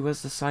 Since he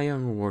was the Cy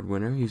Young Award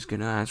winner, he's going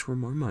to ask for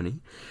more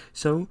money.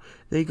 So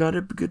they got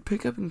a good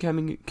pickup in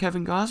Kevin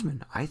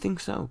Gausman. I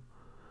think so.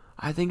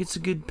 I think it's a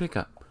good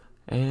pickup.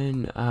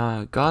 And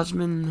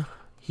Gausman,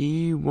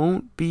 he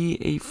won't be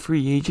a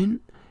free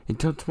agent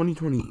until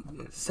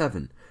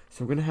 2027.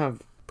 So we're going to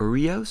have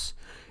Barrios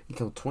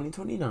until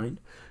 2029,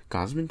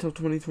 Gausman until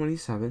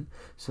 2027.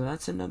 So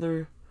that's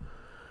another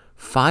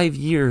 5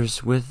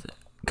 years with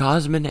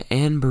Gausman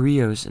and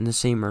Barrios in the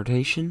same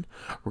rotation.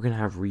 We're going to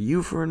have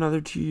Ryu for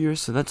another 2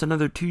 years. So that's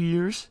another 2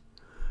 years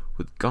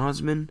with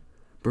Gausman,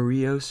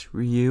 Barrios,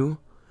 Ryu.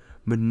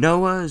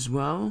 Manoah as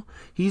well.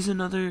 He's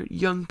another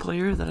young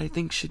player that I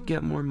think should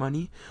get more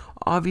money.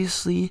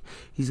 Obviously,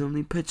 he's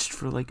only pitched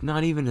for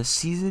not even a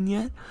season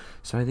yet,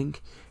 so I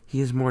think he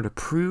has more to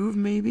prove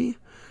maybe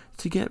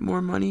to get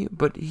more money.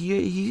 But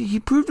he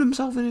proved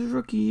himself in his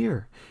rookie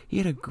year. He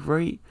had a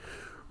great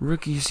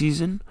rookie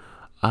season.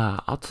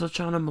 I'll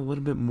touch on him a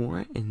little bit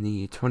more in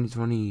the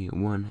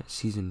 2021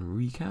 season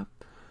recap.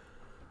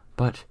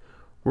 But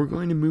we're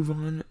going to move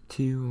on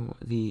to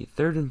the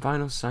third and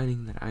final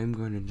signing that I'm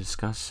going to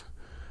discuss,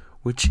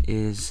 which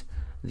is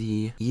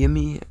the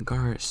Yimi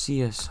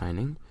Garcia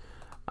signing.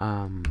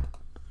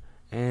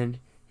 And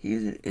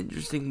he's an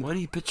interesting one.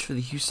 He pitched for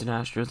the Houston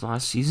Astros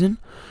last season.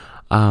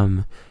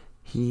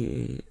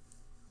 He,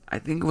 I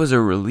think, was a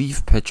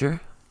relief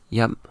pitcher.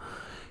 Yep.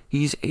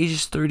 He's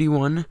age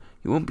 31.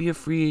 He won't be a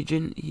free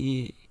agent.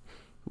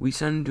 We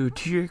signed him to a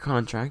 2-year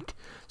contract.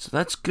 So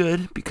that's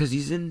good because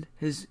he's in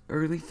his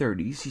early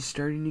 30s. He's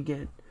starting to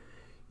get,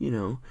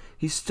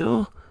 he's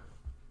still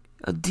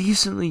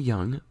decently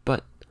young,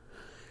 but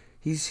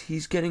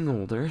he's getting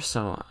older,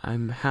 so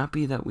I'm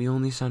happy that we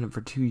only signed him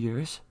for 2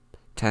 years.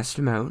 Test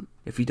him out.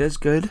 If he does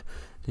good,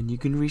 then you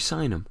can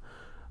re-sign him.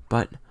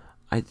 But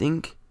I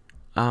think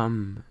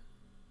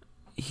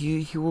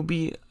he will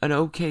be an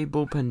okay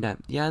bullpen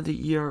depth. Yeah,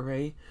 the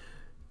ERA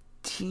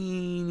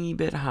teeny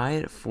bit high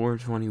at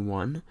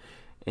 4.21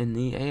 in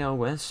the AL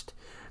West.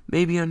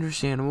 Maybe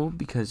understandable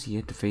because he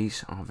had to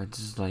face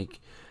offenses like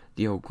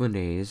the Oakland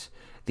A's,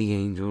 the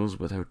Angels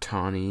with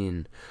Ohtani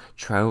and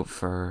Trout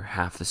for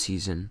half the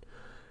season,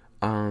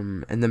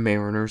 and the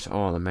Mariners.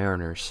 Oh, the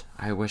Mariners!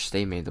 I wish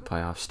they made the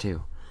playoffs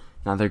too.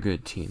 Another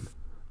good team,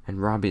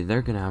 and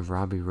they're gonna have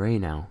Robbie Ray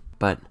now.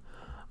 But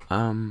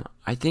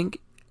I think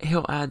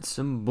he'll add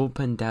some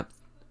bullpen depth.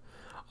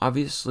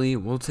 Obviously,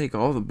 we'll take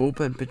all the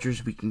bullpen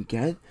pitchers we can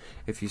get.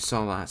 If you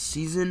saw last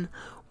season,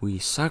 we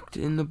sucked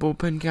in the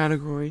bullpen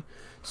category.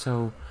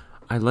 So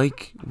I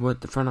like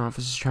what the front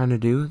office is trying to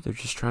do. They're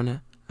just trying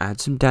to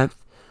add some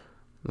depth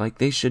like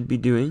they should be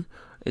doing.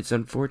 It's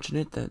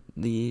unfortunate that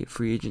the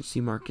free agency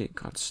market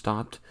got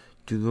stopped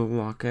due to the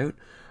lockout.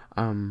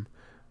 And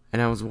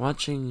I was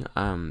watching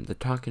the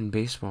Talkin'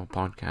 Baseball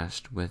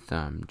podcast with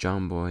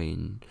John Boy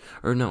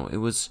it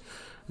was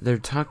their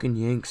Talkin'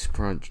 Yanks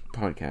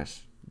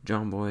podcast,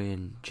 John Boy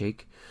and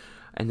Jake,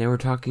 and they were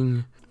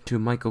talking to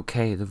Michael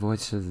Kay, the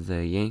voice of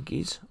the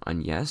Yankees,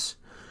 on Yes,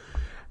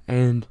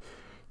 and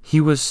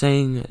he was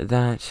saying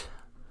that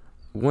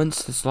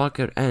once this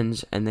lockout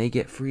ends and they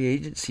get free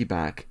agency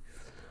back,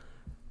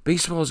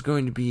 baseball is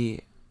going to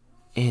be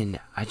in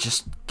a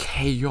just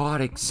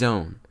chaotic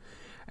zone.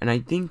 And I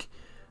think,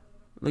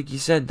 like you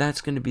said, that's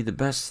going to be the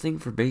best thing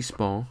for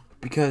baseball,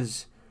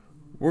 because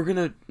we're going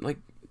to,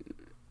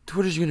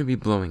 Twitter's going to be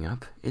blowing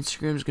up,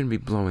 Instagram's going to be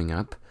blowing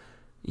up,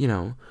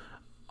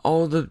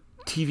 all the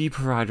TV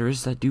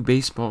providers that do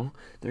baseball,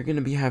 they're going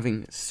to be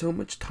having so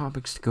much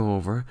topics to go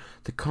over.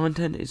 The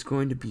content is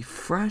going to be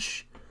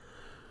fresh.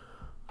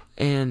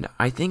 And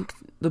I think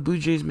the Blue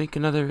Jays make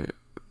a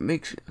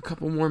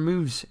couple more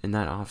moves in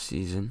that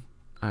offseason,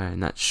 in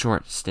that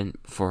short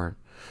stint before,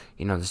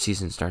 the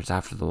season starts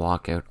after the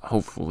lockout,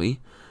 hopefully.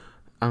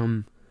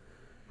 But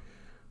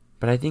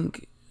I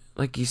think,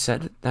 like you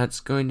said,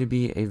 that's going to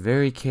be a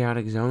very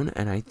chaotic zone,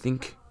 and I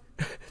think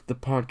the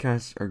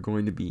podcasts are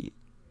going to be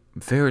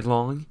very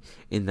long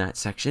in that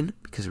section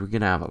because we're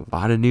going to have a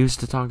lot of news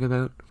to talk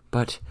about.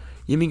 But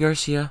Yimi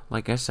Garcia,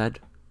 like I said,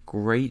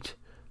 great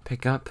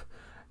pickup.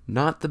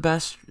 Not the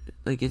best,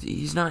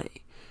 he's not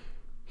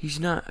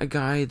a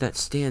guy that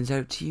stands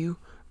out to you,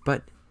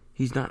 but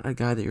he's not a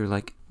guy that you're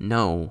like,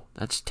 no,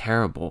 that's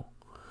terrible.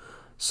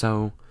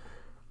 So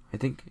I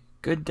think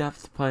good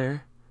depth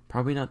player.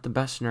 Probably not the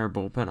best in our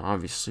bullpen.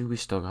 Obviously, we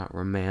still got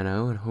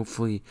Romano, and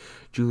hopefully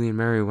Julian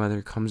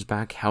Merriweather comes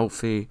back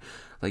healthy,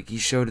 like he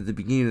showed at the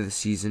beginning of the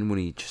season when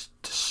he just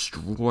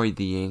destroyed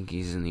the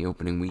Yankees in the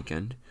opening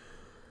weekend.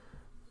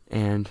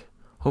 And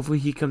hopefully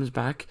he comes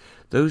back.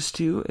 Those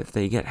two, if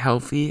they get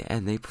healthy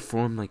and they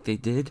perform like they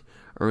did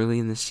early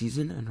in the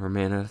season, and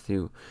Romano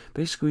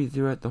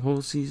throughout the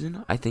whole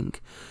season, I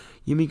think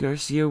Yimi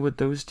Garcia with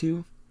those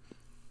two,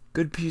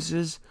 good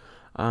pieces.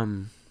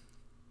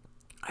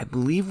 I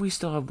believe we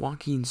still have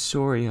Joaquin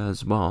Soria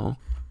as well.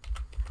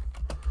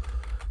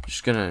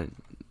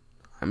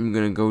 I'm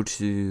gonna go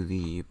to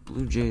the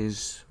Blue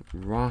Jays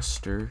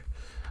roster.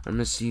 I'm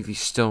gonna see if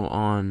he's still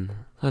on.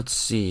 Let's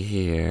see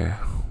here.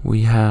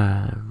 We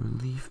have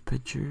relief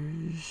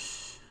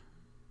pitchers.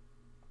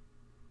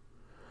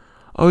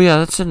 Oh yeah,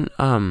 that's another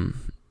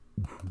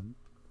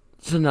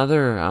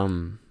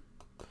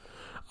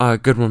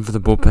good one for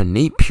the bullpen.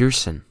 Nate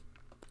Pearson.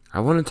 I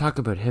want to talk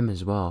about him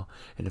as well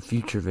in a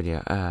future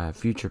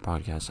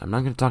podcast. I'm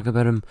not going to talk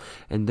about him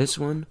in this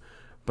one,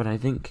 but I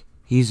think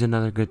he's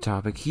another good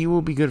topic. He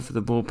will be good for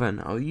the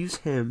bullpen. I'll use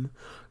him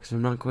because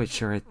I'm not quite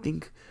sure. I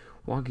think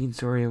Joaquin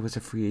Soria was a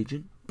free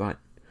agent, but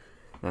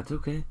that's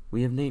okay.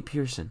 We have Nate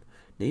Pearson,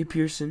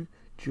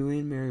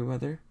 Julian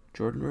Merriweather,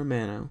 Jordan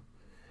Romano,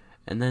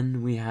 and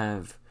then we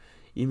have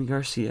Yimi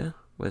Garcia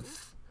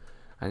with,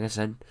 like I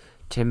said,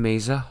 Tim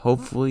Meza.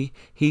 Hopefully,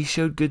 he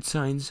showed good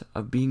signs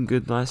of being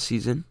good last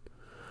season.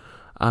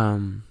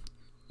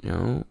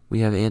 We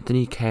have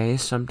Anthony Kay.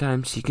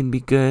 Sometimes he can be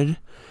good.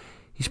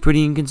 He's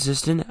pretty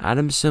inconsistent.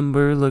 Adam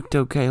Simber looked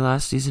okay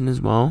last season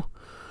as well.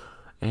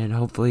 And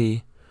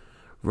hopefully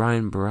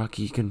Ryan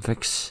Baraki can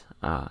fix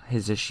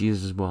his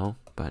issues as well.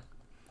 But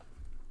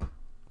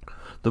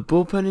the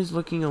bullpen is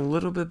looking a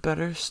little bit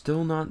better.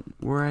 Still not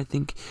where I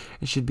think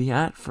it should be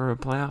at for a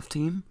playoff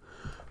team.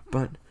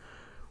 But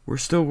we're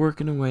still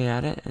working away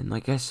at it. And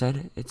like I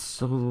said, it's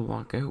still the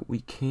lockout. We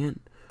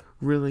can't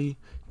really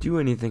do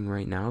anything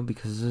right now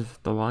because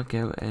of the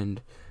lockout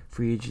and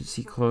free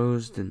agency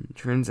closed and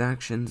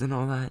transactions and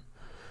all that.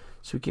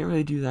 So we can't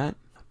really do that.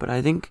 But I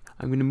think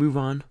I'm going to move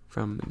on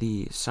from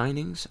the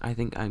signings. I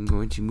think I'm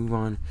going to move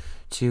on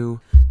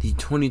to the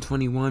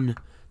 2021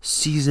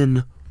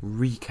 season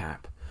recap.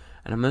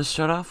 And I'm going to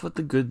start off with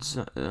the goods.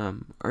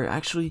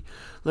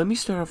 Let me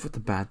start off with the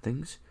bad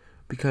things,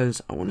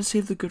 because I want to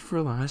save the good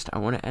for last. I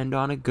want to end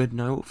on a good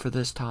note for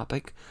this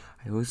topic.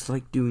 I always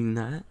like doing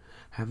that.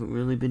 Haven't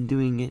really been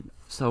doing it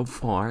so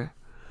far.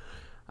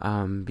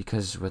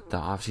 Because with the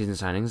offseason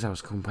signings, I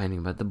was complaining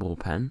about the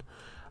bullpen.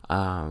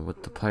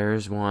 What the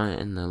players want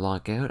in the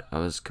lockout, I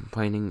was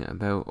complaining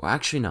about... Well,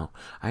 actually, no.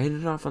 I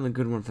ended off on the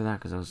good one for that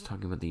because I was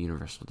talking about the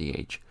universal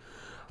DH.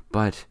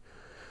 But,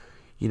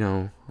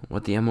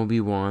 what the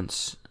MLB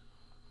wants,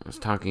 I was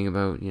talking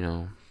about,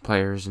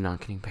 players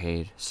not getting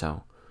paid.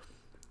 So,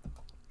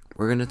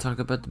 we're going to talk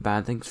about the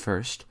bad things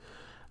first.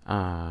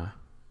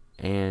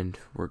 And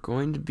we're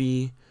going to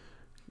be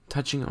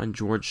touching on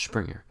George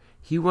Springer.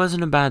 He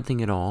wasn't a bad thing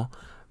at all,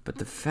 but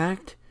the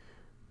fact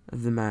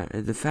of the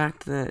matter,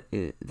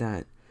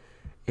 that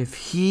if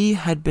he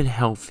had been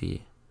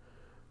healthy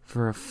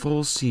for a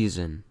full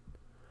season,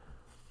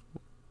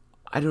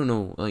 I don't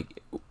know,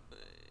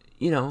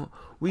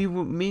 we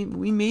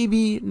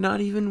maybe not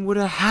even would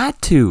have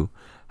had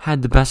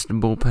the best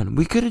bullpen.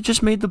 We could have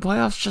just made the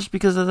playoffs just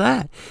because of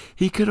that.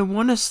 He could have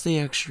won us the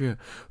extra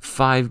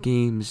 5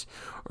 games,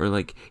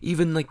 or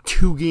even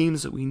 2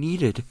 games that we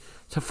needed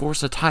to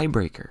force a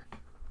tiebreaker.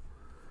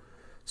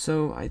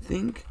 So I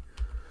think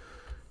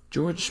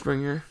George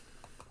Springer,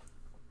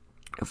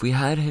 if we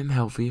had him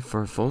healthy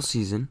for a full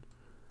season,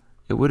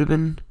 it would have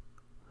been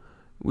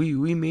we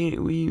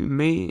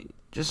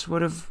just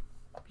would have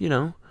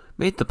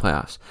made the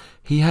playoffs.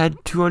 He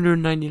had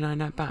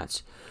 299 at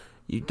bats.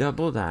 You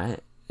double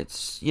that,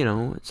 it's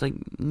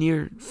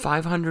near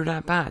 500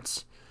 at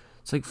bats.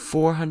 It's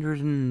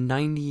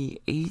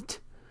 498,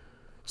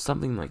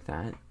 something like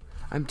that.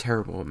 I'm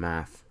terrible at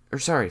math.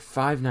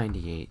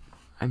 598.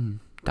 I'm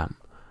dumb.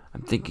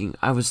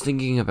 I was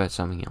thinking about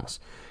something else.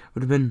 It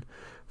would have been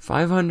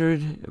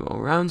 500,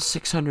 around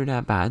 600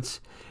 at-bats,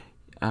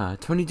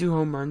 22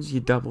 home runs, you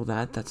double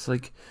that, that's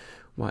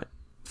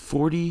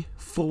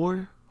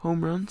 44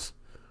 home runs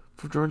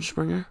for George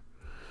Springer.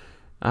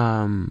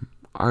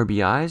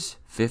 RBIs,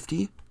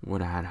 50,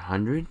 would have had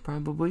 100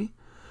 probably.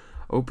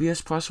 OPS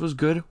plus was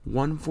good,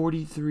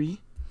 143.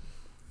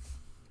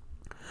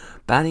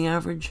 Batting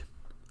average,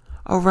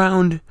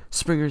 around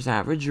Springer's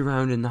average,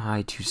 around in the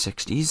high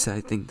 260s.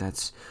 I think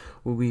that's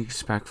what we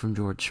expect from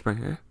George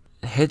Springer.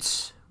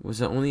 Hits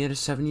was only at a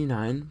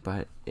 79,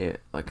 but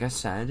like I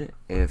said,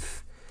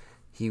 if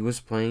he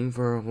was playing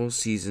for a whole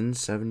season,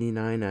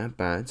 79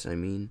 at-bats,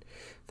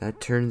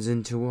 that turns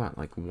into what,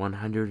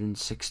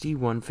 160,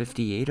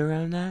 158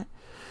 around that?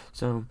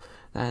 So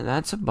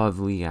that's above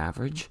league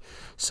average.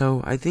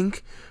 So I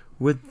think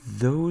with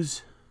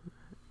those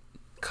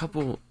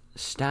couple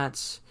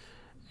stats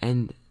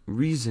and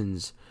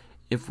reasons,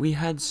 if we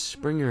had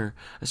Springer,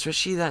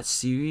 especially that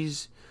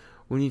series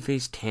when he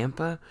faced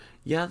Tampa,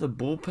 yeah, the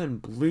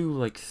bullpen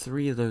blew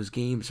 3 of those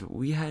games, but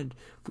we had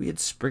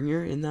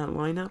Springer in that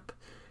lineup,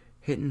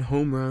 hitting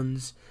home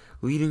runs,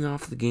 leading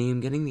off the game,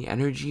 getting the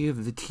energy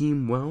of the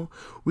team well,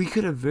 we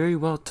could have very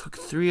well took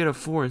 3 out of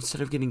 4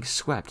 instead of getting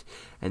swept,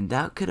 and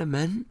that could have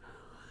meant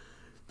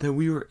that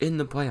we were in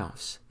the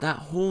playoffs. That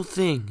whole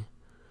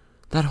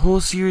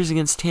series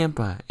against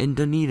Tampa and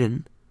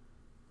Dunedin,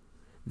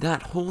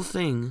 that whole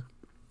thing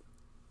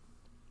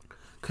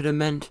could have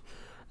meant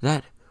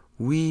that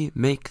we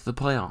make the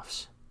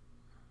playoffs.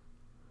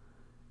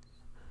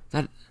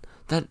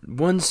 That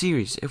one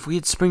series, if we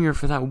had Springer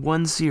for that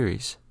one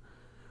series,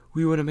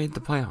 we would have made the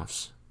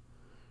playoffs.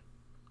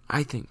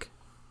 I think.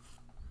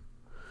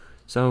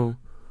 So,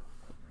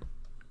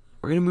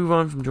 we're going to move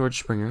on from George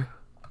Springer,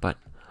 but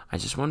I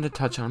just wanted to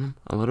touch on him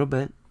a little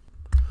bit.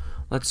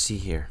 Let's see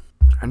here.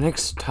 Our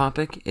next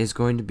topic is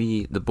going to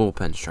be the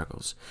bullpen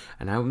struggles.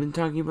 And I've been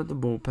talking about the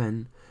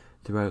bullpen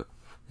throughout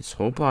this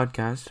whole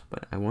podcast,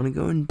 but I want to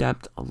go in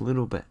depth a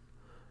little bit,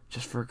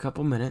 just for a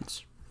couple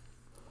minutes.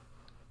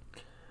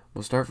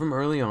 We'll start from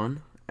early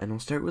on, and we'll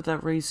start with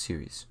that Rays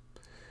series.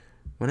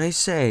 When I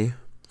say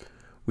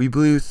we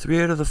blew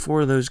 3 out of the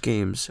 4 of those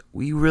games,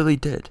 we really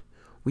did.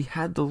 We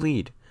had the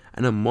lead,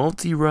 and a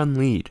multi-run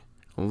lead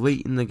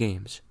late in the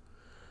games.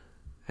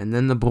 And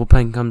then the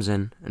bullpen comes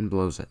in and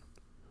blows it.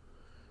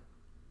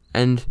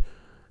 And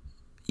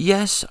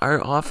yes,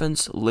 our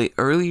offense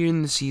earlier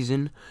in the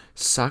season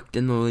sucked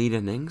in the late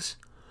innings,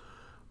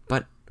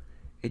 but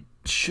it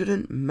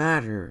shouldn't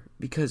matter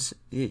because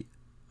the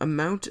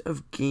amount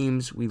of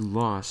games we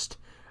lost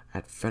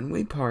at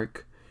Fenway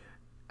Park,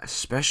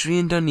 especially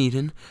in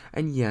Dunedin,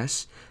 and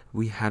yes,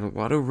 we had a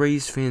lot of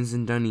Rays fans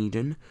in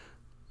Dunedin,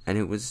 and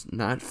it was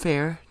not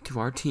fair to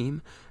our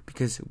team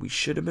because we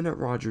should have been at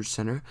Rogers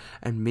Center,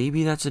 and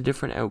maybe that's a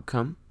different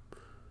outcome.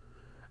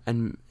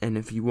 And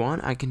if you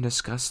want, I can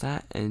discuss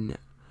that in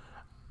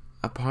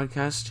a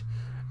podcast,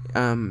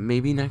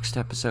 maybe next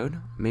episode.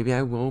 Maybe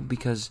I will,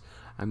 because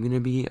I'm going to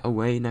be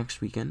away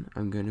next weekend.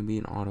 I'm going to be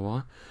in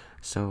Ottawa,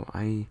 so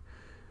I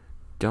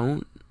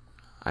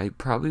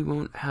probably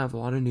won't have a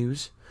lot of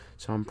news,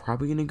 so I'm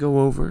probably going to go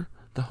over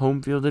the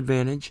home field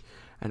advantage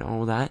and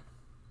all that,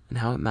 and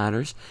how it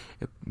matters.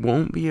 It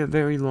won't be a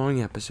very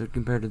long episode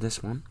compared to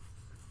this one.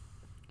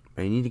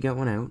 I need to get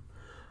one out.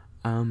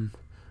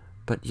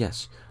 But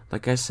yes,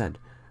 like I said,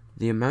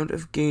 the amount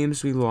of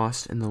games we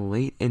lost in the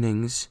late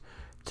innings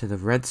to the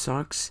Red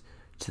Sox,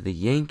 to the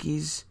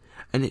Yankees,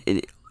 and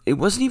it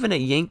wasn't even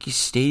at Yankee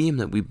Stadium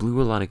that we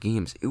blew a lot of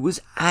games. It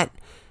was at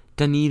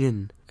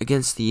Dunedin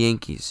against the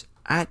Yankees,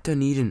 at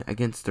Dunedin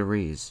against the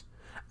Rays,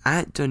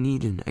 at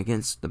Dunedin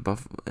against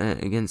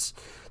against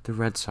the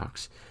Red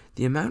Sox.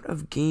 The amount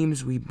of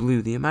games we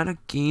blew, the amount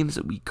of games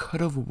that we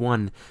could have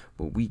won,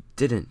 but we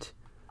didn't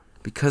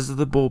because of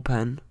the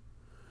bullpen.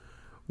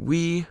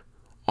 We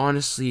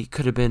honestly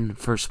could have been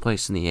first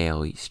place in the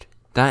AL East.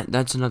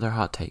 That's another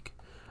hot take,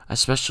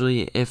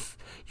 especially if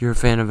you're a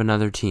fan of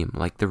another team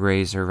like the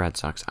Rays or Red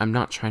Sox. I'm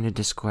not trying to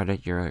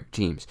discredit your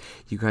teams.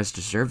 You guys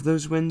deserve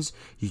those wins.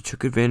 You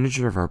took advantage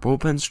of our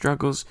bullpen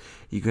struggles.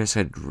 You guys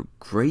had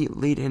great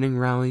late inning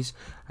rallies.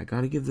 I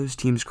gotta give those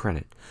teams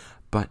credit.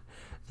 But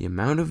the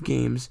amount of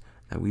games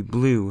that we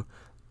blew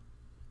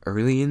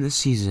early in the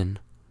season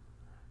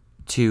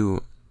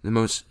to the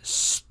most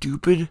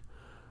stupid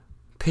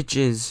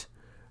pitches,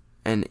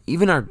 and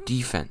even our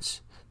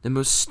defense, the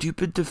most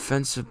stupid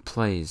defensive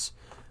plays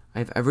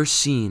I've ever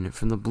seen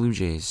from the Blue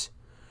Jays.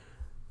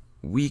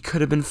 We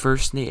could have been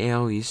first in the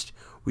AL East.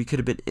 We could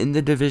have been in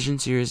the division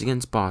series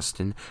against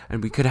Boston,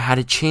 and we could have had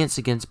a chance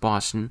against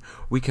Boston.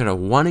 We could have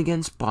won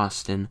against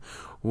Boston.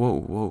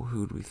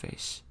 Who'd we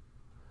face?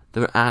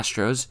 The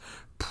Astros.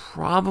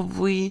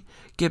 Probably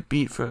get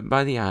beat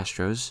by the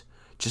Astros,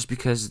 just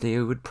because they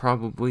would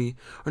probably,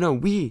 or no,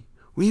 we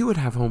would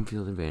have home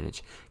field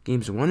advantage.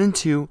 Games 1 and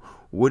 2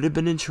 would have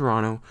been in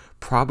Toronto.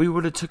 Probably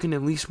would have taken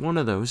at least one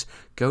of those.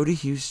 Go to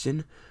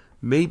Houston,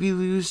 maybe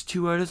lose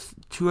 2 out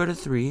of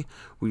 3.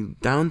 We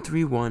down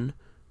 3-1.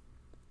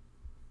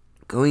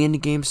 Going into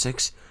Game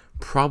 6,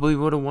 probably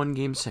would have won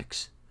Game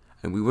 6,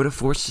 and we would have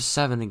forced a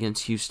 7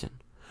 against Houston.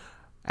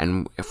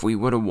 And if we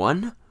would have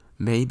won,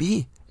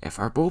 maybe. If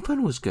our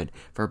bullpen was good.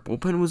 If our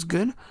bullpen was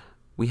good,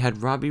 we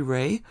had Robbie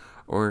Ray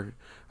or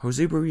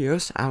Jose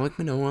Barrios, Alek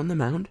Manoah on the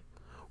mound.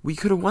 We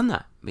could have won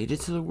that. Made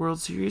it to the World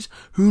Series.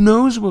 Who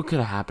knows what could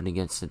have happened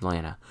against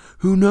Atlanta?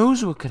 Who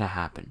knows what could have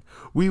happened?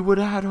 We would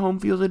have had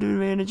home field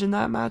advantage in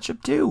that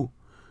matchup too.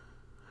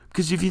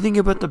 Because if you think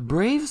about the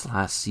Braves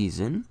last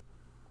season,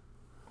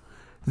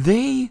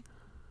 they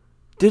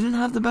didn't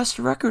have the best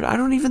record. I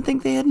don't even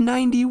think they had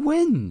 90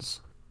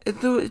 wins.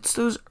 It's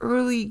those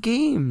early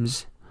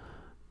games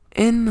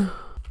in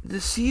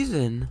the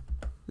season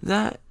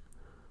that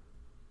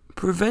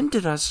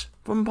prevented us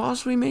from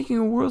possibly making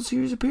a World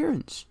Series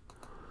appearance.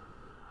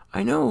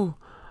 I know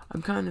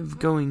I'm kind of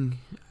going,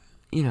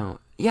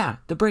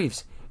 the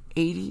Braves,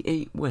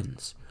 88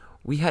 wins.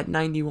 We had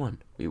 91.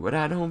 We would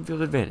have had home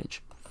field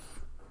advantage.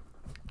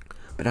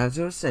 But as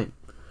I was saying,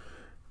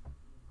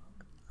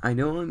 I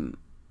know I'm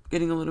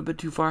getting a little bit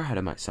too far ahead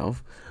of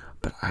myself,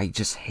 but I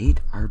just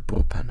hate our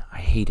bullpen. I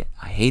hate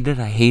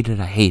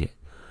it.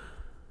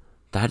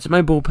 That's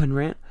my bullpen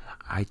rant.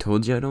 I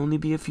told you I'd only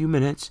be a few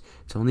minutes.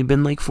 It's only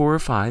been like 4 or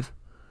 5.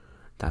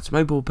 That's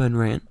my bullpen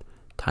rant.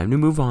 Time to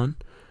move on.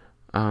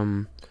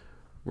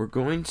 We're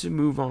going to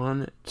move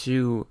on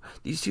to...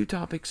 These two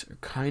topics are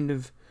kind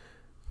of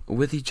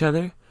with each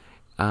other.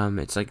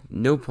 It's like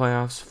no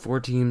playoffs, 4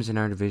 teams in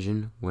our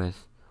division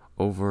with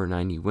over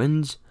 90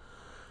 wins.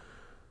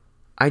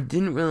 I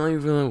didn't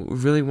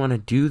really want to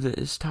do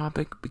this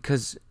topic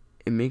because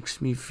it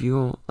makes me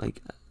feel like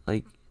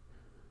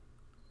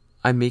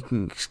I'm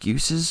making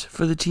excuses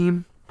for the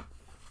team.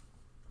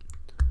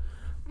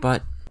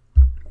 But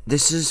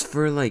this is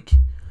for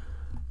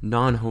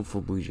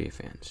non-hopeful Blue Jay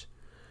fans.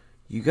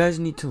 You guys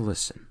need to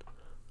listen.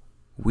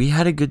 We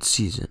had a good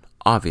season,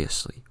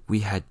 obviously. We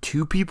had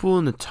 2 people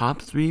in the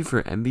top 3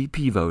 for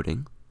MVP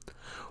voting.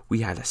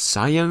 We had a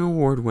Cy Young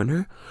Award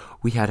winner.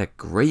 We had a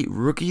great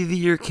Rookie of the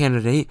Year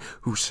candidate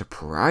who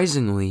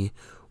surprisingly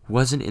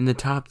wasn't in the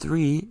top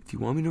 3. If you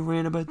want me to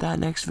rant about that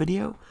next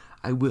video,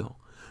 I will.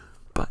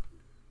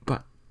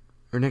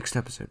 Or next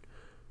episode.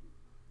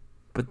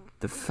 But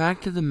the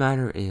fact of the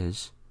matter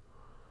is,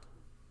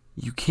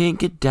 you can't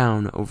get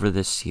down over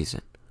this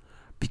season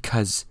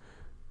because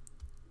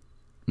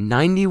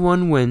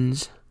 91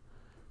 wins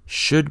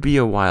should be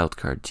a wild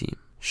card team.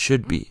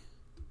 Should be.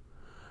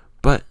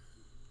 But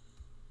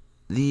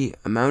the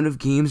amount of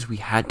games we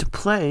had to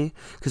play,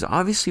 because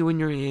obviously when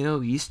you're in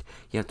AL East,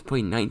 you have to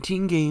play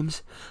 19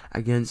 games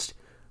against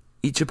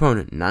each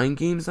opponent. 9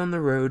 games on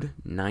the road,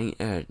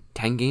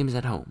 10 games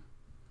at home.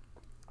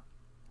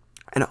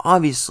 And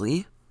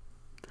obviously,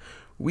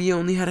 we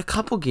only had a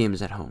couple games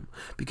at home.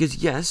 Because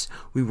yes,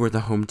 we were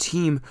the home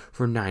team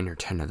for 9 or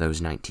 10 of those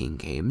 19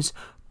 games.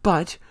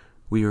 But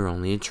we were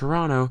only in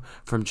Toronto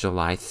from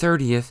July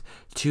 30th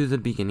to the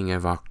beginning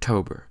of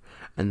October.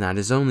 And that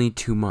is only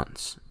 2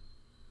 months.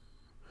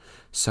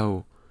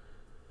 So,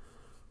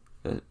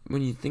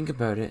 when you think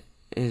about it,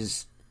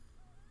 is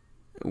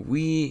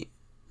we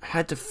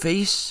had to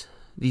face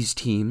these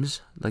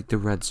teams like the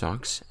Red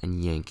Sox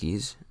and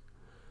Yankees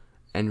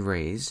and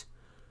Rays.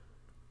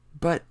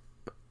 But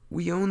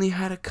we only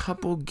had a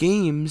couple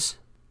games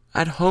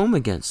at home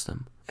against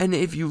them. And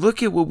if you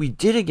look at what we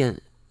did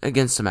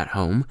against them at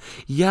home,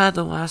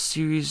 the last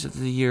series of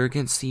the year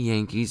against the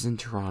Yankees in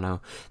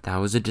Toronto, that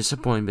was a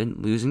disappointment,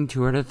 losing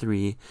 2 out of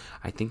 3.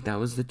 I think that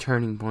was the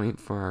turning point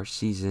for our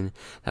season,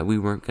 that we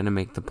weren't going to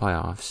make the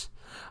playoffs.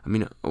 I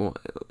mean,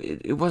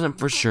 it wasn't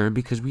for sure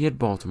because we had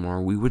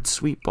Baltimore. We would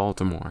sweep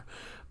Baltimore.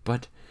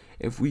 But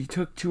if we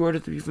took 2 out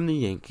of 3 from the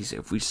Yankees,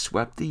 if we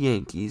swept the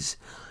Yankees,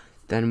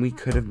 then we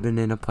could have been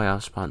in a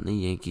playoff spot and the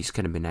Yankees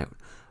could have been out.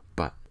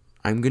 But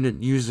I'm going to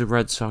use the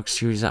Red Sox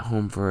series at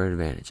home for an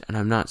advantage. And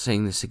I'm not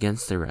saying this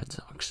against the Red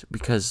Sox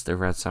because the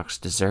Red Sox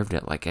deserved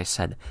it. Like I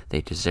said,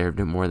 they deserved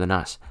it more than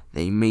us.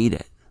 They made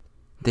it.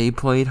 They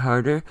played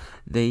harder.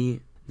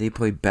 They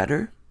played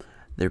better.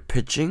 Their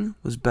pitching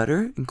was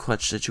better in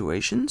clutch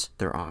situations.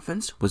 Their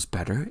offense was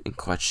better in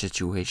clutch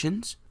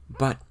situations.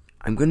 But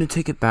I'm going to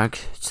take it back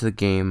to the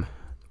game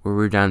where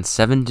we're down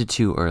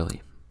 7-2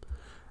 early.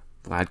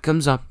 Vlad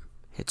comes up,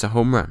 hits a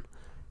home run.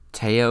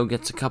 Teo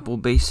gets a couple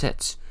base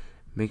hits.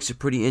 Makes it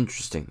pretty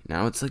interesting.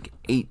 Now it's like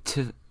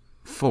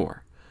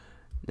 8-4.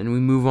 Then we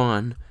move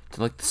on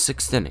to like the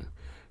 6th inning.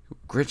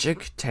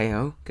 Grichuk,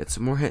 Teo gets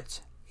some more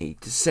hits.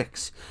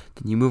 8-6.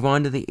 Then you move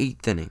on to the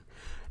 8th inning.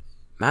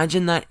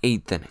 Imagine that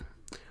 8th inning.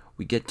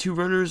 We get 2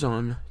 runners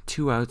on,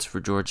 2 outs for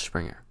George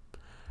Springer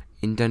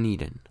in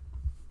Dunedin.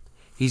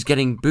 He's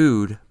getting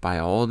booed by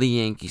all the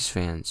Yankees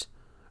fans,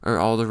 or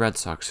all the Red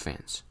Sox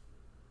fans.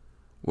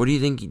 What do you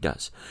think he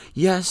does?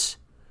 Yes,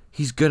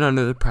 he's good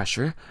under the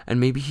pressure, and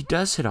maybe he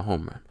does hit a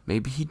home run.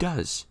 Maybe he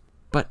does.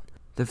 But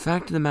the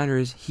fact of the matter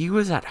is, he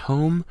was at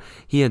home,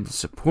 he had the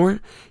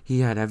support,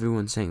 he had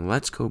everyone saying,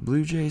 let's go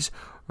Blue Jays,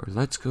 or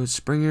let's go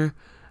Springer,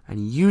 and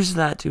he used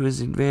that to his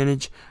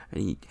advantage,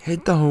 and he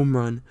hit the home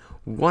run,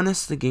 won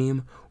us the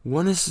game,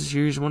 won us the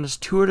series, won us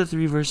 2 out of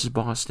 3 versus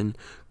Boston,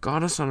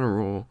 got us on a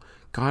roll,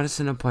 got us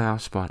in a playoff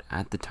spot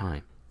at the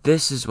time.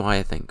 This is why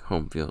I think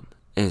home field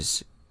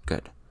is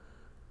good.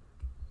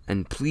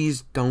 And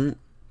please don't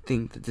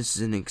think that this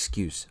is an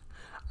excuse.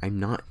 I'm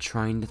not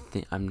trying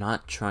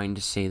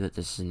to say that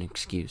this is an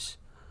excuse.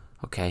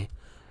 Okay?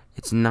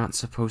 It's not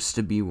supposed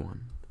to be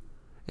one.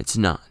 It's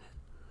not.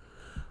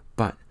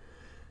 But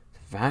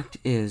the fact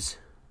is,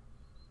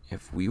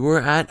 if we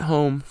were at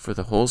home for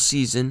the whole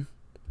season,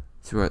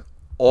 throughout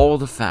all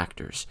the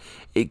factors,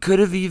 it could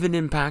have even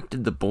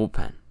impacted the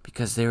bullpen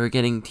because they were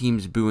getting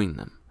teams booing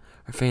them,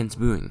 or fans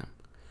booing them.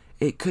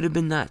 It could have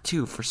been that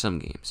too for some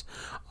games.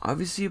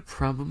 Obviously, it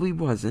probably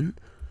wasn't,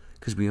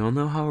 because we all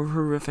know how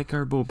horrific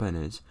our bullpen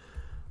is.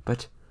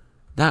 But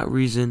that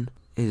reason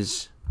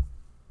is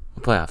a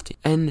playoff team.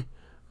 And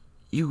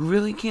you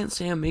really can't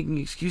say I'm making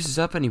excuses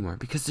up anymore,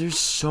 because there's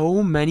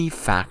so many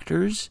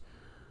factors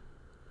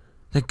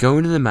that go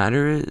into the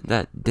matter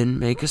that didn't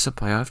make us a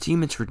playoff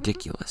team. It's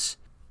ridiculous.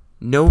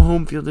 No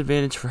home field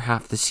advantage for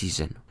half the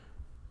season.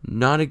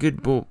 Not a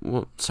good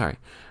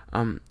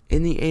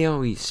in the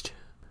AL East,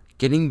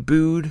 getting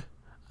booed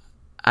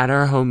at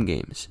our home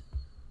games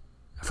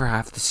for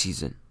half the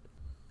season.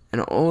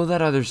 And all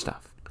that other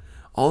stuff.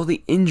 All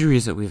the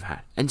injuries that we've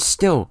had. And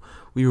still,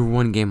 we were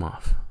 1 game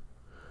off.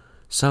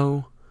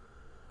 So,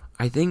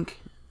 I think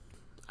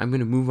I'm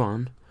going to move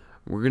on.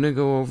 We're going to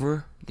go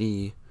over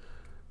the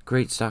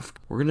great stuff.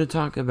 We're going to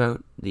talk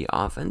about the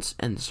offense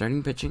and the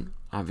starting pitching.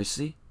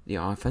 Obviously, the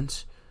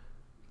offense.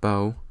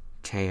 Bo,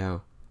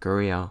 Teo,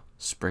 Gurriel,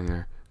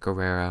 Springer,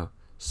 Guerrero,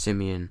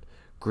 Simeon,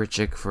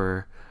 Grichuk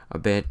for a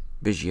bit,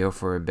 Biggio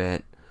for a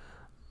bit.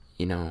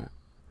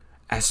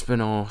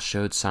 Espinal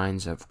showed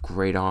signs of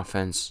great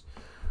offense.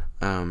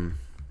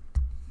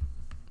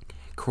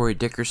 Corey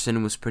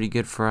Dickerson was pretty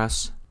good for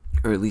us,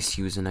 or at least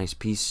he was a nice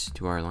piece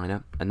to our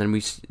lineup. And then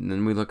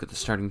we look at the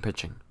starting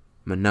pitching: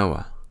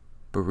 Manoah,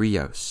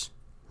 Barrios,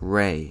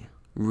 Ray,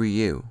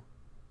 Ryu.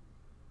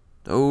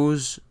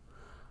 Those,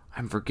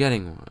 I'm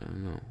forgetting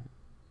one. No,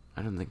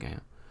 I don't think I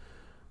am.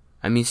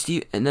 I mean,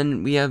 Steve, and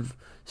then we have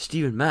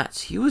Steven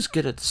Matz. He was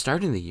good at the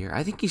start of the year.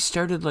 I think he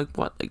started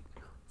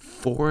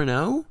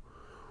 4-0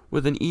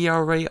 with an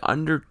ERA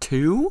under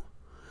 2.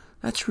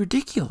 That's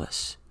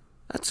ridiculous.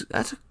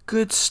 That's a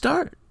good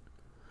start.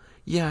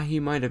 Yeah, he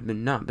might have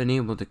not been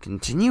able to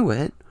continue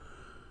it,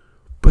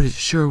 but it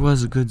sure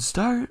was a good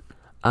start.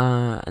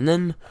 And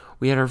then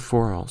we had our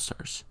 4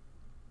 All-Stars: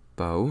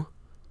 Bo,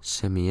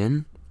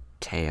 Simeon,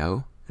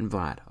 Teo, and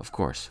Vlad. Of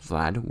course,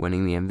 Vlad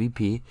winning the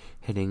MVP,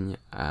 hitting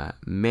a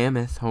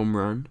mammoth home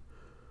run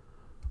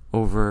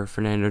over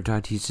Fernando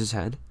Tatis's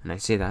head. And I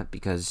say that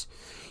because,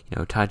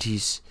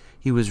 Tatis,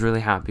 he was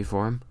really happy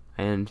for him.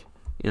 And,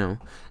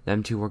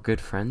 them two were good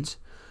friends.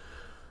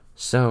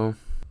 So,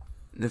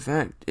 the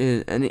fact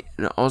is, and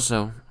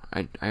also,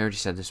 I already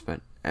said this, but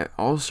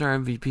All-Star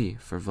MVP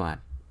for Vlad.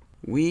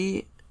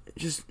 We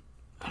just,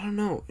 I don't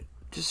know, it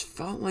just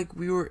felt like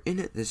we were in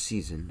it this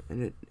season.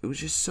 And it was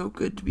just so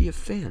good to be a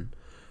fan.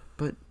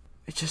 But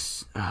it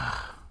just,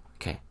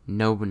 okay,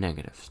 no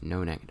negatives.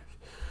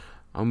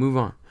 I'll move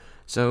on.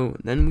 So,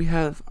 then we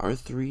have our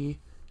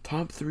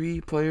top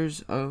 3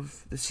 players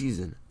of the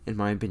season, in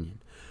my opinion.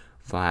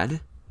 Vlad,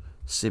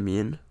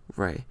 Simeon,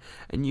 Ray.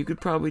 And you could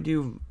probably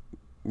do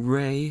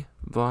Ray,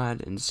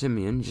 Vlad, and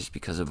Simeon just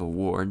because of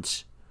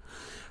awards.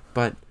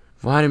 But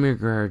Vladimir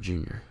Guerrero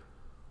Jr.,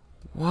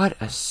 what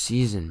a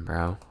season,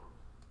 bro.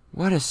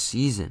 What a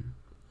season.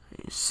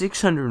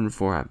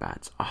 604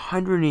 at-bats,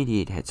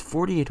 188 hits,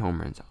 48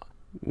 home runs,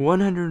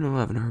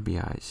 111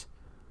 RBIs.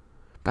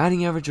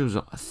 Batting average was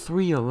a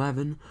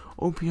 311.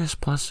 OPS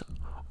plus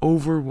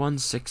over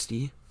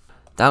 160.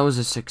 That was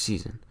a sick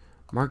season.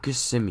 Marcus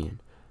Semien,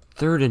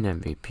 third in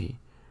MVP.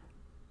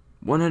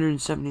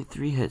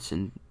 173 hits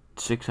and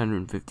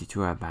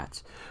 652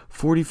 at-bats.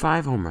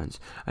 45 home runs.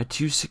 A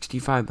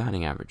 265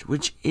 batting average,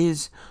 which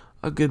is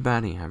a good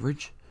batting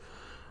average.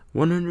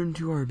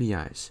 102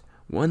 RBIs.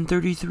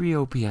 133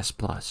 OPS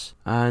plus.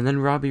 And then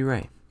Robbie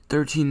Ray,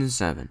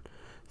 13-7.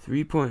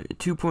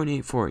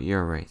 2.84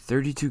 ERA,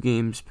 32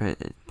 games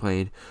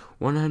played,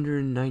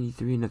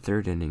 193 in the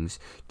third innings,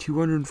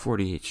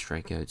 248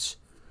 strikeouts.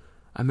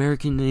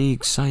 American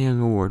League Cy Young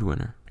Award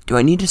winner. Do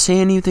I need to say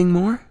anything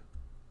more?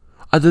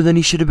 Other than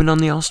he should have been on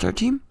the All-Star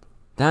team?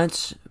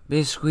 That's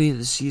basically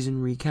the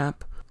season recap.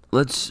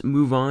 Let's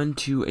move on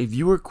to a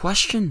viewer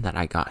question that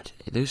I got.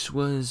 This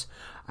was,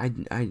 I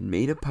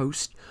made a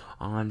post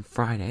on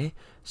Friday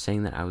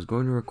saying that I was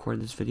going to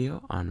record this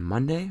video on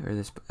Monday, or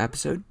this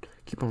episode.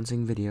 Keep on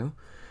saying video.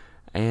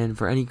 And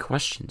for any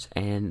questions.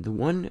 And the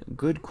one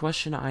good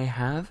question I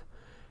have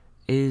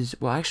is,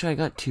 well, actually I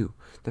got two.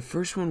 The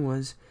first one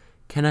was,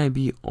 can I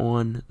be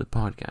on the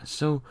podcast?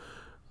 So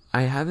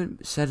I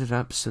haven't set it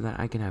up so that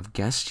I can have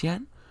guests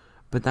yet,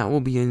 but that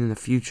will be in the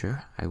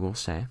future, I will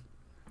say.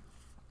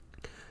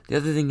 The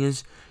other thing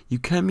is, you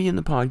can be in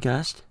the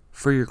podcast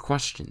for your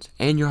questions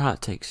and your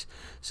hot takes.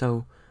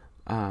 So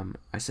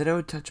I said I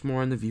would touch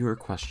more on the viewer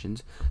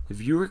questions. The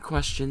viewer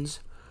questions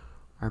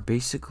are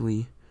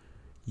basically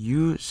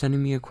you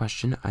sending me a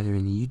question either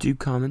in the YouTube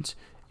comments,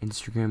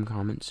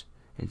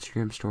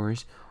 Instagram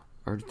stories,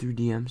 or through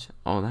DMs,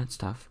 all that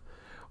stuff,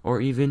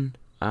 or even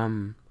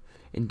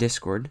in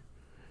Discord.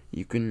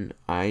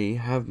 I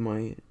have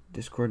my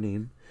Discord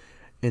name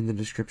in the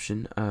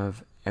description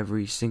of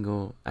every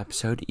single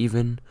episode,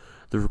 even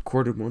the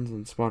recorded ones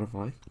on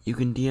Spotify. You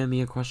can DM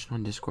me a question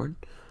on Discord,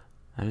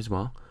 that as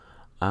well,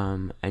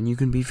 and you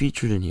can be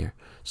featured in here.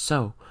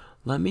 So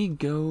let me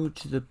go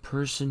to the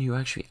person who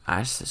actually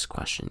asked this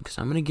question, because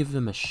I'm going to give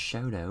them a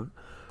shout out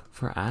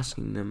for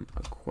asking them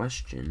a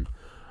question.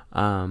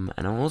 And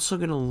I'm also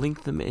going to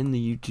link them in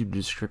the YouTube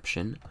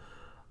description.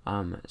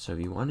 So if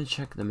you want to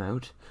check them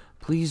out,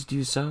 please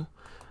do so.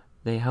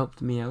 They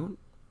helped me out.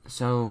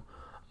 So,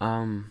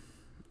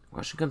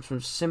 question comes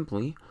from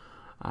Simply.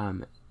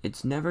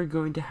 It's never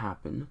going to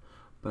happen,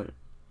 but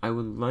I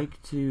would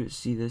like to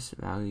see this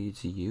value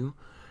to you.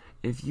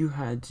 If you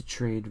had to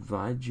trade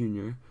Vlad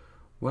Jr.,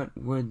 what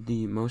would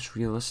the most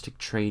realistic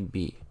trade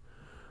be?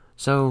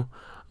 So,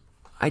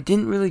 I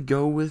didn't really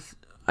go with,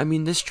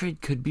 this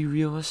trade could be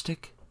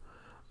realistic.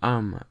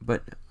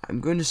 But I'm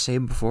going to say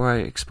before I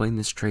explain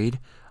this trade,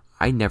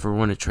 I never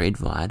want to trade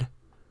Vlad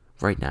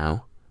right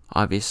now,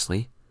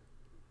 obviously.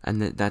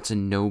 And that's a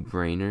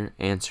no-brainer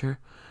answer.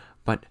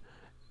 But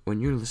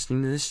when you're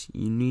listening to this,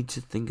 you need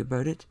to think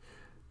about it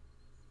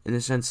in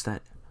the sense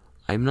that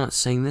I'm not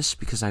saying this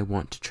because I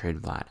want to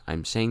trade Vlad.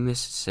 I'm saying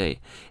this to say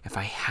if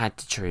I had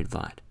to trade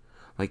Vlad.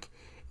 Like,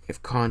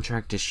 if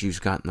contract issues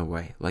got in the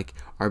way. Like,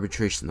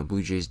 arbitration, the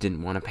Blue Jays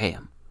didn't want to pay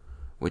him.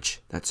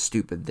 Which, that's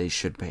stupid. They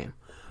should pay him.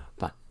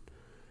 But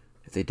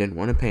if they didn't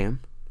want to pay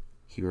him,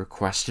 he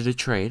requested a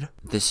trade.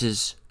 This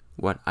is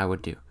what I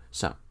would do.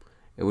 So,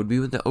 it would be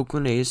with the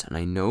Oakland A's, and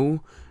I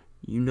know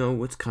you know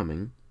what's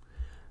coming.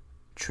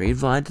 Trade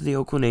Vlad to the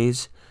Oakland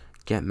A's,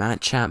 get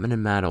Matt Chapman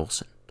and Matt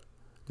Olson.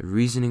 The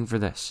reasoning for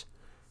this: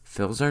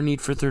 fills our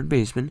need for third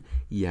baseman,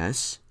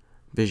 yes.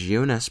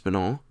 Biggio and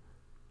Espinal,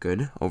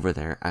 good over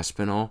there.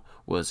 Espinal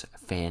was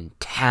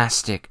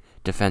fantastic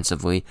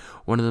defensively.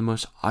 One of the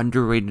most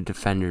underrated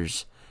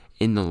defenders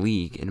in the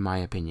league, in my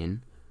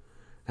opinion.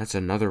 That's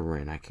another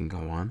rant I can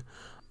go on.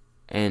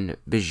 And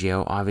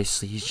Biggio,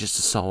 obviously, he's just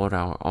a solid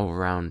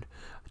all-around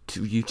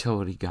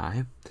utility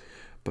guy.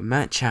 But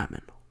Matt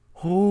Chapman,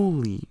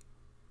 holy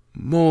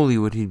moly,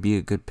 would he be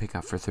a good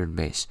pickup for third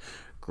base.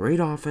 Great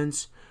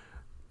offense,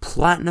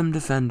 platinum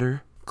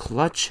defender,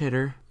 clutch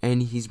hitter,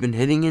 and he's been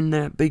hitting in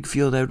that big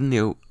field out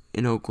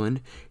in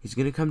Oakland. He's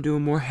going to come to a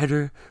more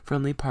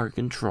hitter-friendly park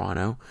in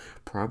Toronto.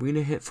 Probably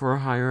going to hit for a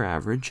higher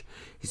average.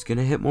 He's going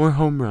to hit more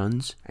home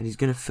runs, and he's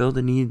going to fill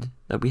the need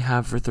that we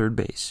have for third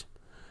base.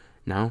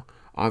 Now,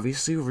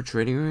 obviously, if we're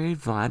trading away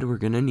Vlad, we're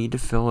going to need to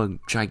fill a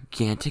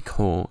gigantic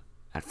hole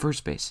at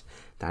first base.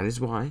 That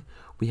is why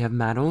we have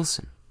Matt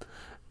Olson.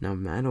 Now,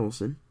 Matt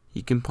Olson,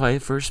 he can play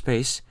first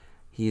base.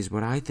 He is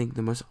what I think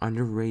the most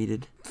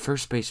underrated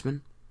first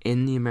baseman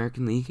in the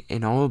American League,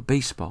 in all of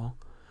baseball.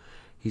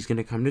 He's going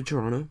to come to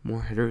Toronto,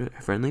 more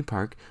hitter-friendly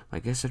park.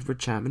 Like I said for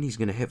Chapman, he's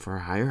going to hit for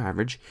a higher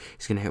average.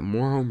 He's going to hit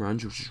more home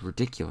runs, which is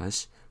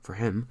ridiculous for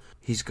him.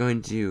 He's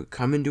going to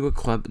come into a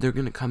club. They're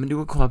going to come into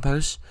a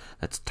clubhouse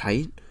that's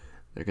tight.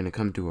 They're going to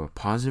come to a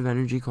positive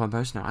energy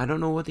clubhouse. Now, I don't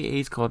know what the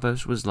A's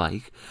clubhouse was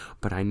like,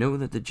 but I know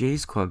that the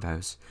Jays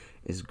clubhouse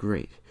is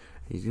great.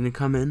 He's going to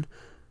come in.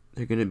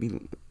 They're going to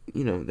be,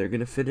 they're going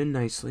to fit in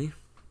nicely.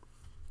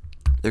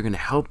 They're going to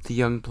help the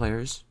young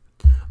players.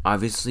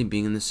 Obviously,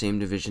 being in the same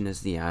division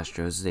as the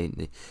Astros,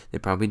 they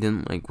probably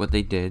didn't like what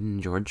they did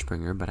in George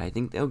Springer, but I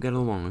think they'll get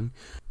along.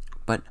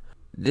 But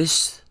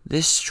this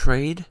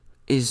trade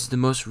is the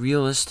most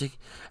realistic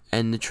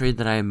and the trade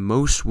that I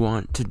most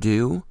want to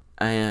do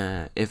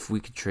if we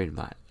could trade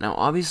Vlad. Now,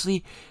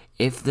 obviously,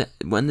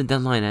 when the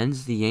deadline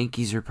ends, the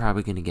Yankees are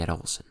probably going to get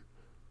Olsen.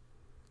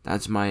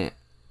 That's my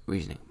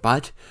reasoning.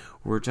 But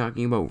we're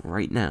talking about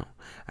right now.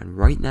 And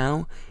right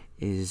now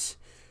is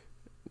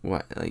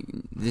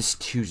this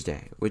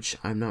Tuesday, which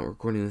I'm not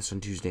recording this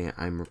on Tuesday.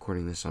 I'm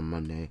recording this on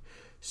Monday.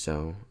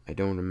 So I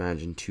don't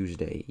imagine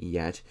Tuesday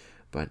yet.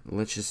 But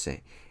let's just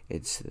say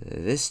it's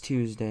this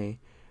Tuesday,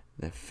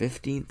 the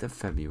 15th of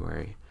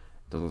February.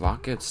 The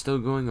lockout's still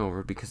going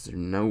over because they're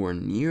nowhere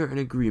near an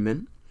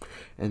agreement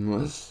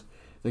unless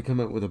they come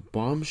out with a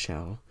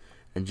bombshell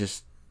and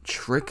just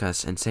trick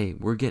us and say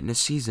we're getting a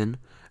season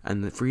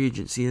and the free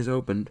agency is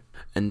opened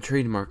and the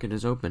trade market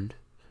is opened,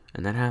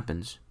 and that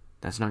happens.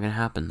 That's not going to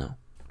happen, though.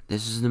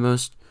 This is the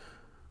most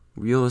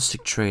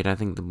realistic trade I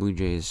think the Blue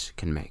Jays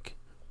can make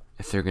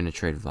if they're going to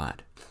trade Vlad.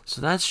 So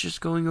that's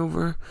just going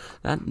over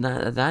that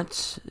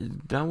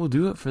will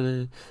do it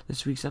for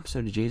this week's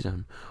episode of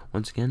J-Zone.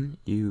 Once again,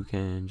 you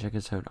can check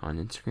us out on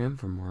Instagram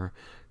for more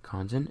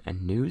content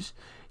and news.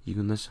 You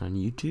can listen on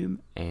YouTube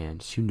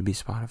and soon to be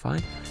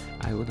Spotify.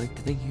 I would like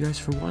to thank you guys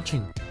for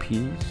watching.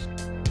 Peace.